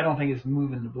out too. I don't think it's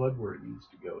moving the blood where it needs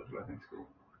to go, is what I think's going on.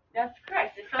 That's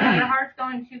correct. If your heart's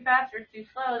going too fast or too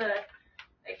slow,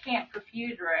 it can't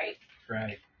perfuse right.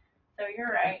 Right. So you're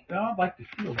right. Well, I'd like to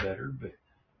feel better,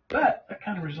 but I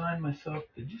kind of resigned myself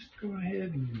to just go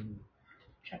ahead and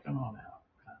check them on out,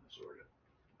 kind of, sort of.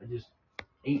 I just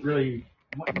ain't really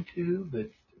wanting to, but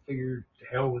I figured to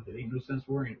hell with it. Ain't no sense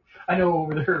worrying. I know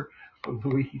over there,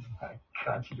 Louise, my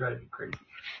God, she drives me crazy.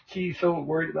 She's so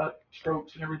worried about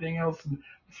strokes and everything else. And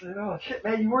I said, oh, shit,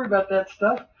 man, you worry about that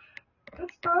stuff?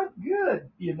 That's not good,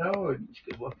 you know. And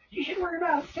she goes, well, you should worry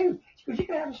about it too. She goes, you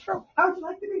can have a stroke. How would you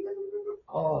like to be?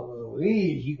 Oh,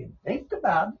 Louise, you can think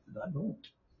about it, but I don't.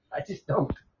 I just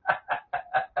don't.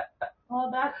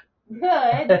 Well, that's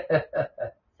good.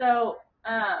 So,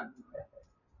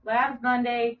 labs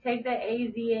Monday, take the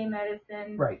AZA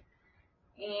medicine. Right.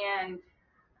 And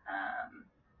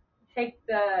take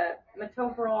the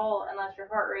metoprolol unless your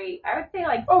heart rate, I would say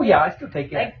like... Oh, yeah, I still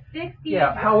take it. Like 60.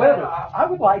 Yeah, however, I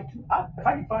would like to, if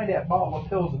I can find that bottle of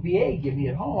pills the VA give me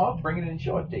at home, I'll bring it in and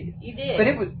show it to you. You did. But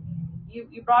it was...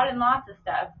 You brought in lots of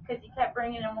stuff because you kept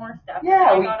bringing in more stuff.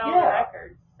 Yeah, we got all the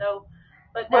records. So,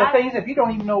 but well, the thing is, if you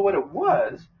don't even know what it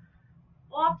was...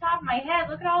 Well, off the top of my head,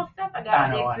 look at all the stuff I got.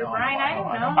 I know. I don't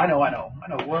know. I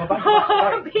know. Well, if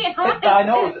I being honest, I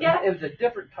know it was a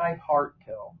different type heart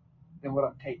pill than what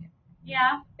I'm taking.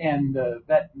 Yeah. And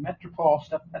that Metropol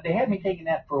stuff, they had me taking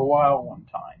that for a while one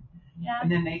time. Yeah. And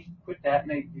then they quit that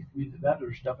and they used the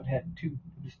other stuff. It had two,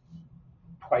 just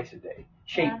twice a day.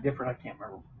 Shape different, I can't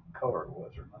remember what color it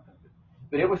was or nothing.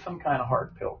 But it was some kind of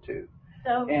heart pill too.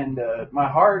 So. And my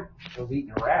heart was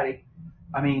eating erratic.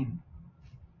 I mean,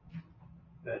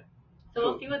 so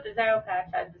we'll see what the Zio patch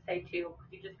has to say too.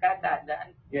 You just got that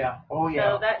done. Yeah. Oh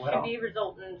yeah. So that should be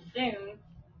resulting soon.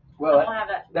 Well, we'll have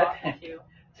that to too.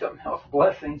 Something else,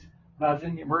 blessings. When I was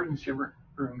in the emergency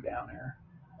room down there,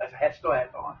 I still had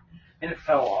it on, and it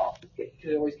fell off. It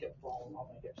always kept falling off,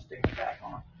 and I kept sticking it back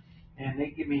on. And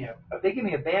they give me a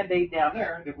Band-Aid down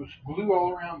there that was glue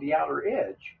all around the outer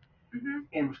edge,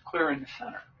 and was clear in the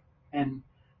center. And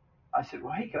I said,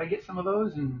 well, hey, can I get some of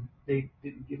those? And they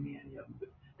didn't give me any of them. But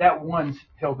that one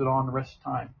held it on the rest of the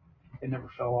time. It never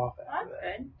fell off after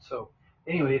that. Good. So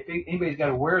anyway, if anybody's got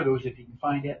to wear those, if you can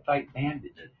find that tight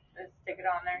bandage. Just stick it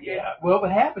on there. Yeah. Well,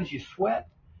 what happens, you sweat,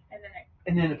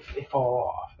 and then it fall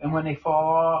off. And when they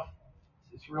fall off,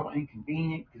 it's real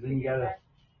inconvenient because then you got to.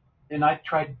 And I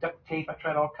tried duct tape. I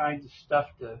tried all kinds of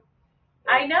stuff to.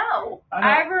 I know.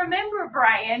 I remember,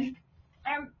 Brian.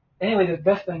 Anyway, the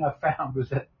best thing I found was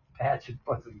that patch it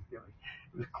wasn't giving.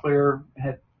 It was clear and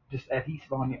had just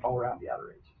adhesive on all around the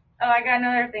outer edges. Oh, I got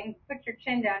another thing. Put your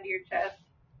chin down to your chest.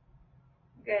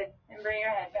 Good. And bring your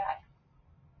head back.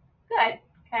 Good.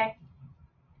 Okay.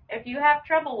 If you have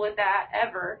trouble with that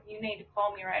ever, you need to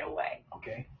call me right away.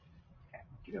 Okay.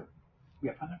 You know,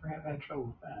 yeah, I never have had trouble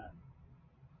with that.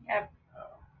 Yep.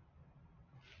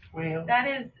 Well.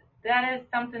 That is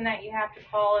something that you have to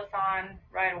call us on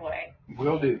right away.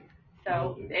 Will do.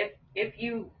 So if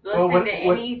you listen to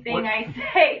anything I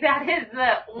say, that is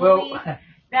the only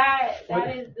that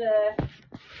is the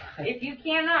if you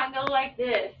cannot go like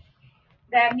this,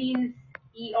 that means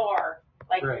ER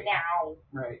now.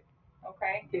 Right.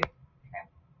 Okay.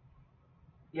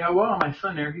 Yeah, well, my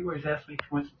son there, he always asks me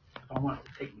if I want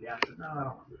to take me down. I said, no, I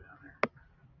don't want to go down there.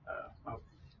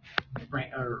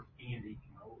 Or Andy,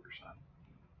 my older son,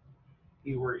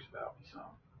 he worries about me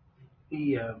some.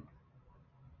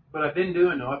 But I've been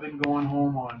going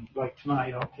home on, like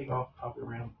tonight, I'll take off probably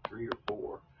around 3 or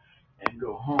 4 and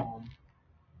go home.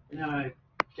 And then I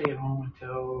stay at home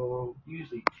until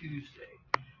usually Tuesday.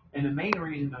 And the main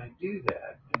reason I do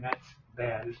that, and that's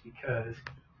bad, is because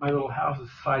my little house is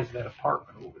the size of that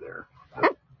apartment over there.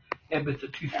 And it's a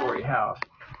 2-story house.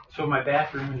 So my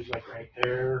bathroom is like right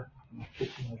there. My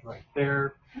kitchen is right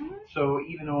there. So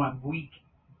even though I'm weak,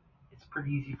 it's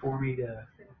pretty easy for me to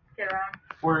get around.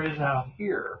 Whereas out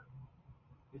here,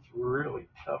 it's really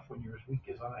tough when you're as weak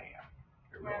as I am.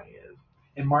 It really is.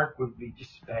 And Mark would be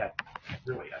just as bad,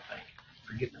 really, I think,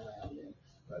 for getting around it.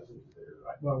 I was over there.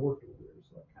 Well, I worked over there,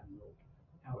 so I kind of know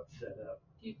how it's set up.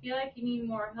 Do you feel like you need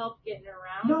more help getting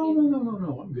around?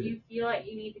 No, I'm good. Do you feel like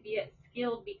you need to be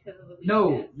skilled because of the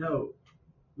weakness? No,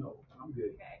 I'm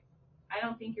good. Okay. I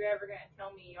don't think you're ever going to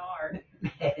tell me you are.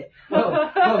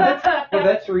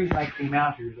 That's the reason I came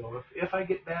out here, though. If I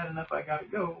get bad enough, I got to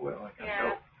go. Well, I got to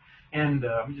go. And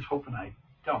I'm just hoping I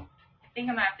don't. I think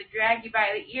I'm going to have to drag you by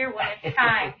the ear when it's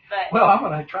time. But well, I'm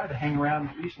going to try to hang around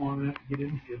at least long enough to get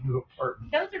into a new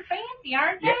apartment. Those are fancy,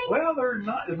 aren't they? Yeah, well, they're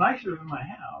not. They're nicer than my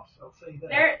house, I'll say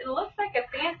that. It looks like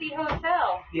a fancy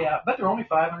hotel. Yeah, but they're only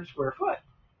 500 square foot.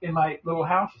 And my little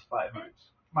house is 500.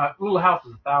 My little house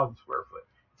is 1,000 square foot.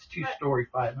 It's 2-story,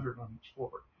 500 on each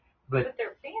floor. But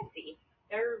they're fancy.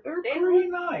 They're pretty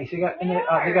nice. They got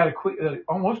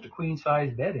almost a queen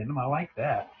size bed in them. I like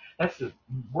that. That's the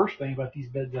worst thing about these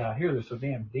beds out here. They're so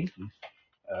damn dinky.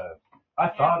 I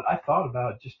thought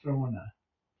about just throwing a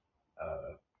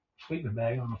sleeping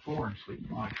bag on the floor and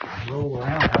sleeping on it and roll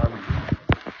around however you want.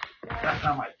 That's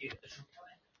how I might do this.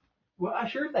 Well, I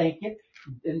sure thank you.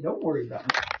 And don't worry about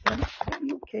me. It'll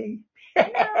be okay.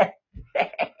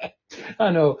 I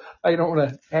know. I don't want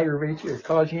to aggravate you or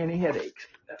cause you any headaches.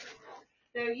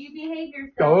 So you behave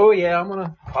yourself. Oh, yeah. I'm going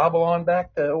to hobble on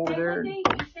back to over there. You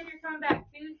said you're coming back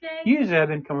Tuesday? Usually I've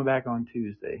been coming back on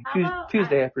Tuesday.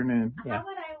 Tuesday afternoon. Yeah. How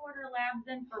about I order labs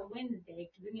in for Wednesday?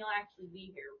 Because then you'll actually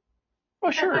be here.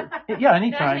 Well, sure. Yeah,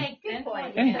 anytime. That makes sense.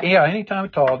 Anytime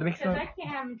at all. Because I can't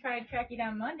have them try to track you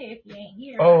down Monday if you ain't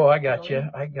here. Oh, I got you.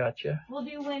 We'll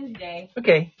do Wednesday.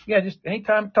 Okay. Yeah, just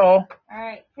anytime at all. All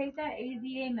right. Take that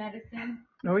AZA medicine.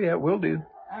 Oh, yeah, we'll do.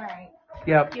 All right.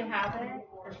 Yep. Do you have it?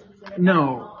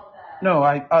 No.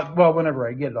 Well, whenever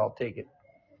I get it, I'll take it.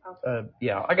 Okay.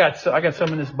 Yeah, I got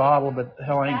some in this bottle, but the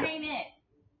hell I ain't. That ain't it.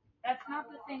 That's not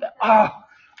the same stuff.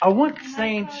 I want the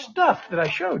same stuff that I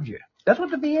showed you. That's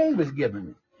what the VA was giving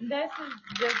me. This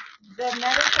is the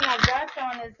medicine I got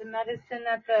on is the medicine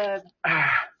that the.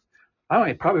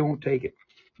 I probably won't take it.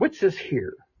 What's this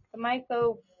here? The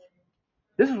Myco.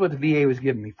 This is what the VA was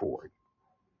giving me for it.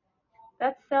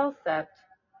 That's Cellcept.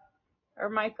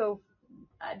 Or Myco.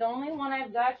 The only one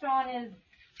I've got on is.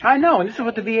 I know, and this is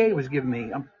what the VA was giving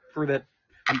me. I'm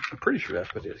pretty sure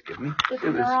that's what it was giving me.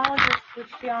 The neurologist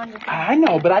switched you on. I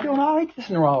know, but I don't like this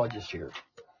neurologist here.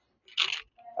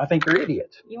 I think they're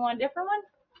idiots. You want a different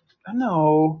one?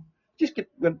 No. Just get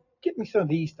me some of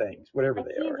these things, whatever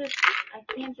they are.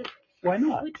 I can't just. Why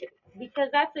not? Switch it because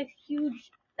that's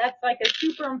like a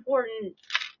super important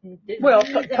disease. Well,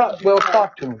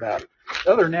 talk to him about it.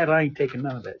 Other than that, I ain't taking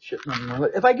none of that shit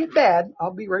anymore. If I get bad,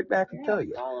 I'll be right back and tell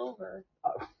you. It's all over.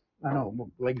 I know, my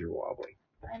legs are wobbly.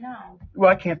 I know.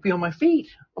 Well, I can't feel my feet.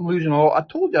 I'm losing all. I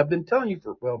told you, I've been telling you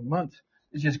for months.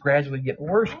 It's just gradually getting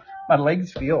worse. My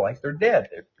legs feel like they're dead.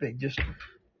 They just.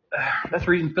 That's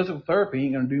the reason physical therapy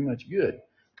ain't gonna do much good,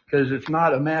 because it's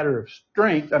not a matter of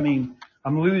strength. I mean,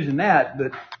 I'm losing that,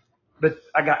 but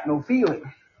I got no feeling.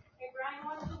 Hey Brian,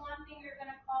 what's the one thing you're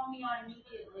gonna call me on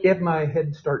immediately? If my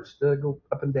head starts to go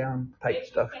up and down type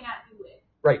stuff. You cannot do it.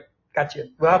 Right. Gotcha.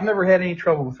 Well, I've never had any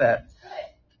trouble with that.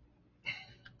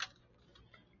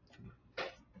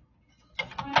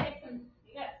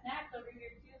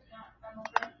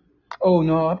 Oh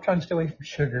no, I'm trying to stay away from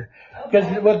sugar because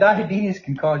diabetes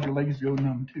can cause your legs to go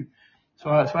numb too. So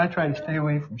I try to stay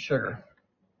away from sugar.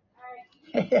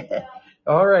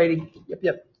 All righty.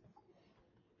 Yep.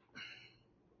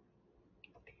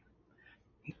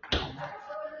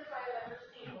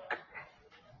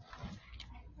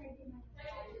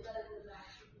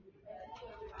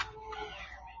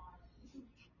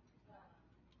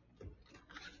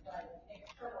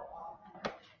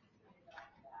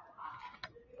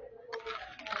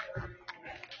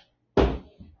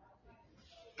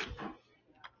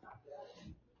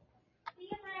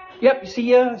 Yep, see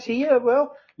ya.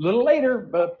 Well, a little later,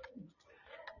 but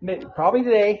probably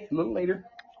today, a little later.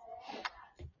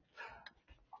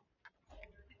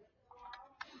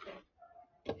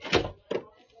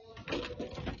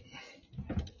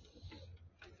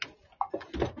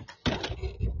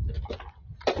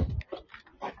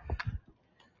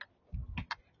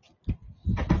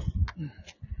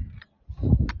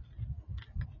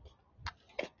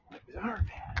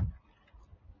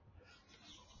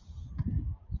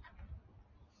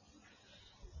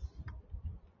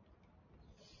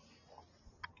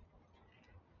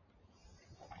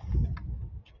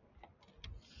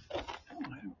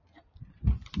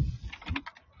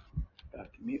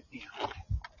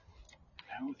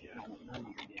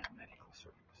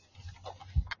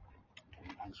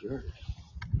 yours.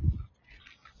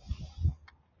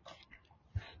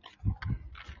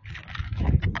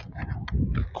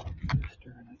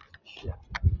 Shit.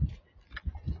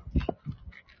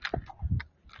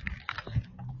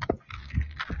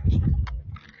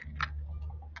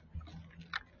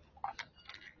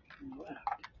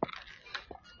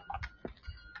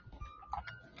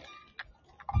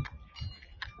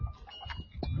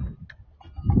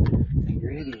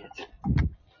 You're idiots.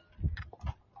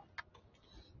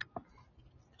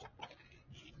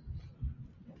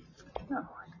 No.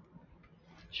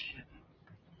 Shit.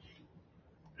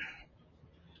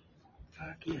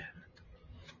 Fuck yeah.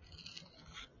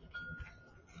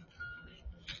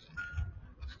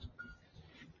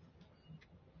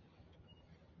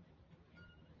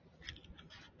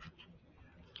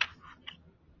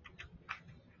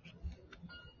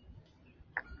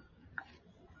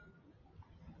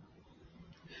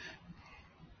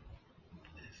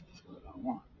 This is what I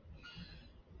want.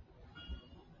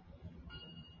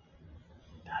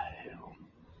 The hell.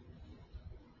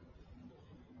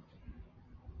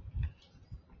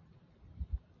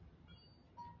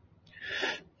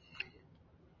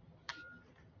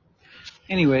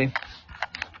 Anyway,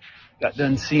 got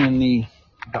done seeing the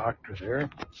doctor there.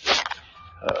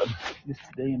 This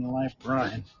day in the life,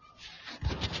 Brian.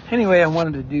 Anyway, I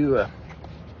wanted to do a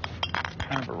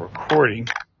kind of a recording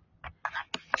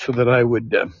so that I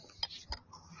would,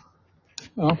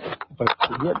 well, if I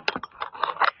forget,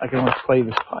 I can always play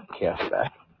this podcast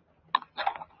back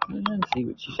and then see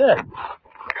what she said.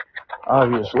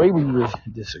 Obviously, we were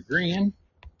disagreeing.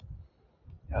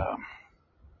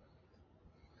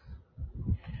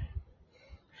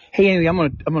 Hey, anyway, I'm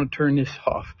gonna turn this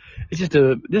off. This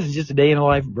is just a day in the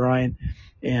life of Brian,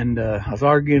 and I was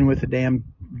arguing with the damn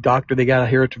doctor they got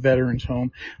here at the veterans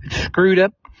home. It's screwed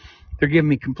up. They're giving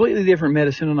me completely different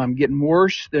medicine, and I'm getting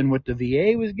worse than what the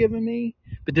VA was giving me.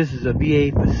 But this is a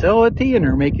VA facility, and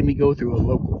they're making me go through a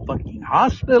local fucking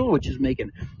hospital, which is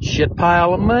making a shit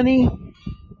pile of money,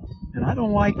 and I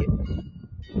don't like it.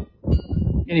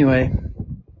 Anyway,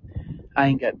 I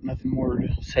ain't got nothing more to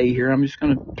say here. I'm just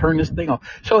going to turn this thing off.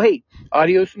 So, hey,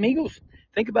 adios amigos.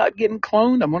 Think about getting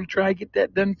cloned. I'm going to try to get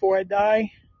that done before I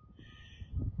die.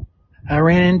 I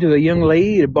ran into a young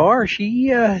lady at a bar. She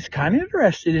is kind of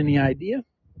interested in the idea.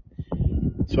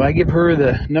 So I give her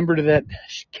the number to that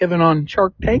Kevin on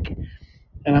Shark Tank,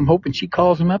 and I'm hoping she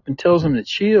calls him up and tells him that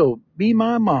she'll be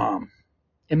my mom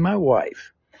and my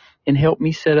wife and help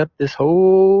me set up this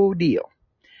whole deal.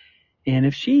 And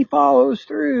if she follows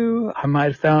through, I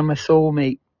might have found my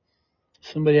soulmate.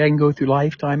 Somebody I can go through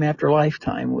lifetime after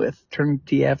lifetime with,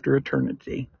 eternity after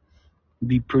eternity. It'd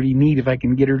be pretty neat if I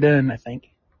can get her done, I think.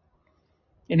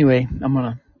 Anyway, I'm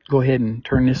going to go ahead and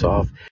turn this off.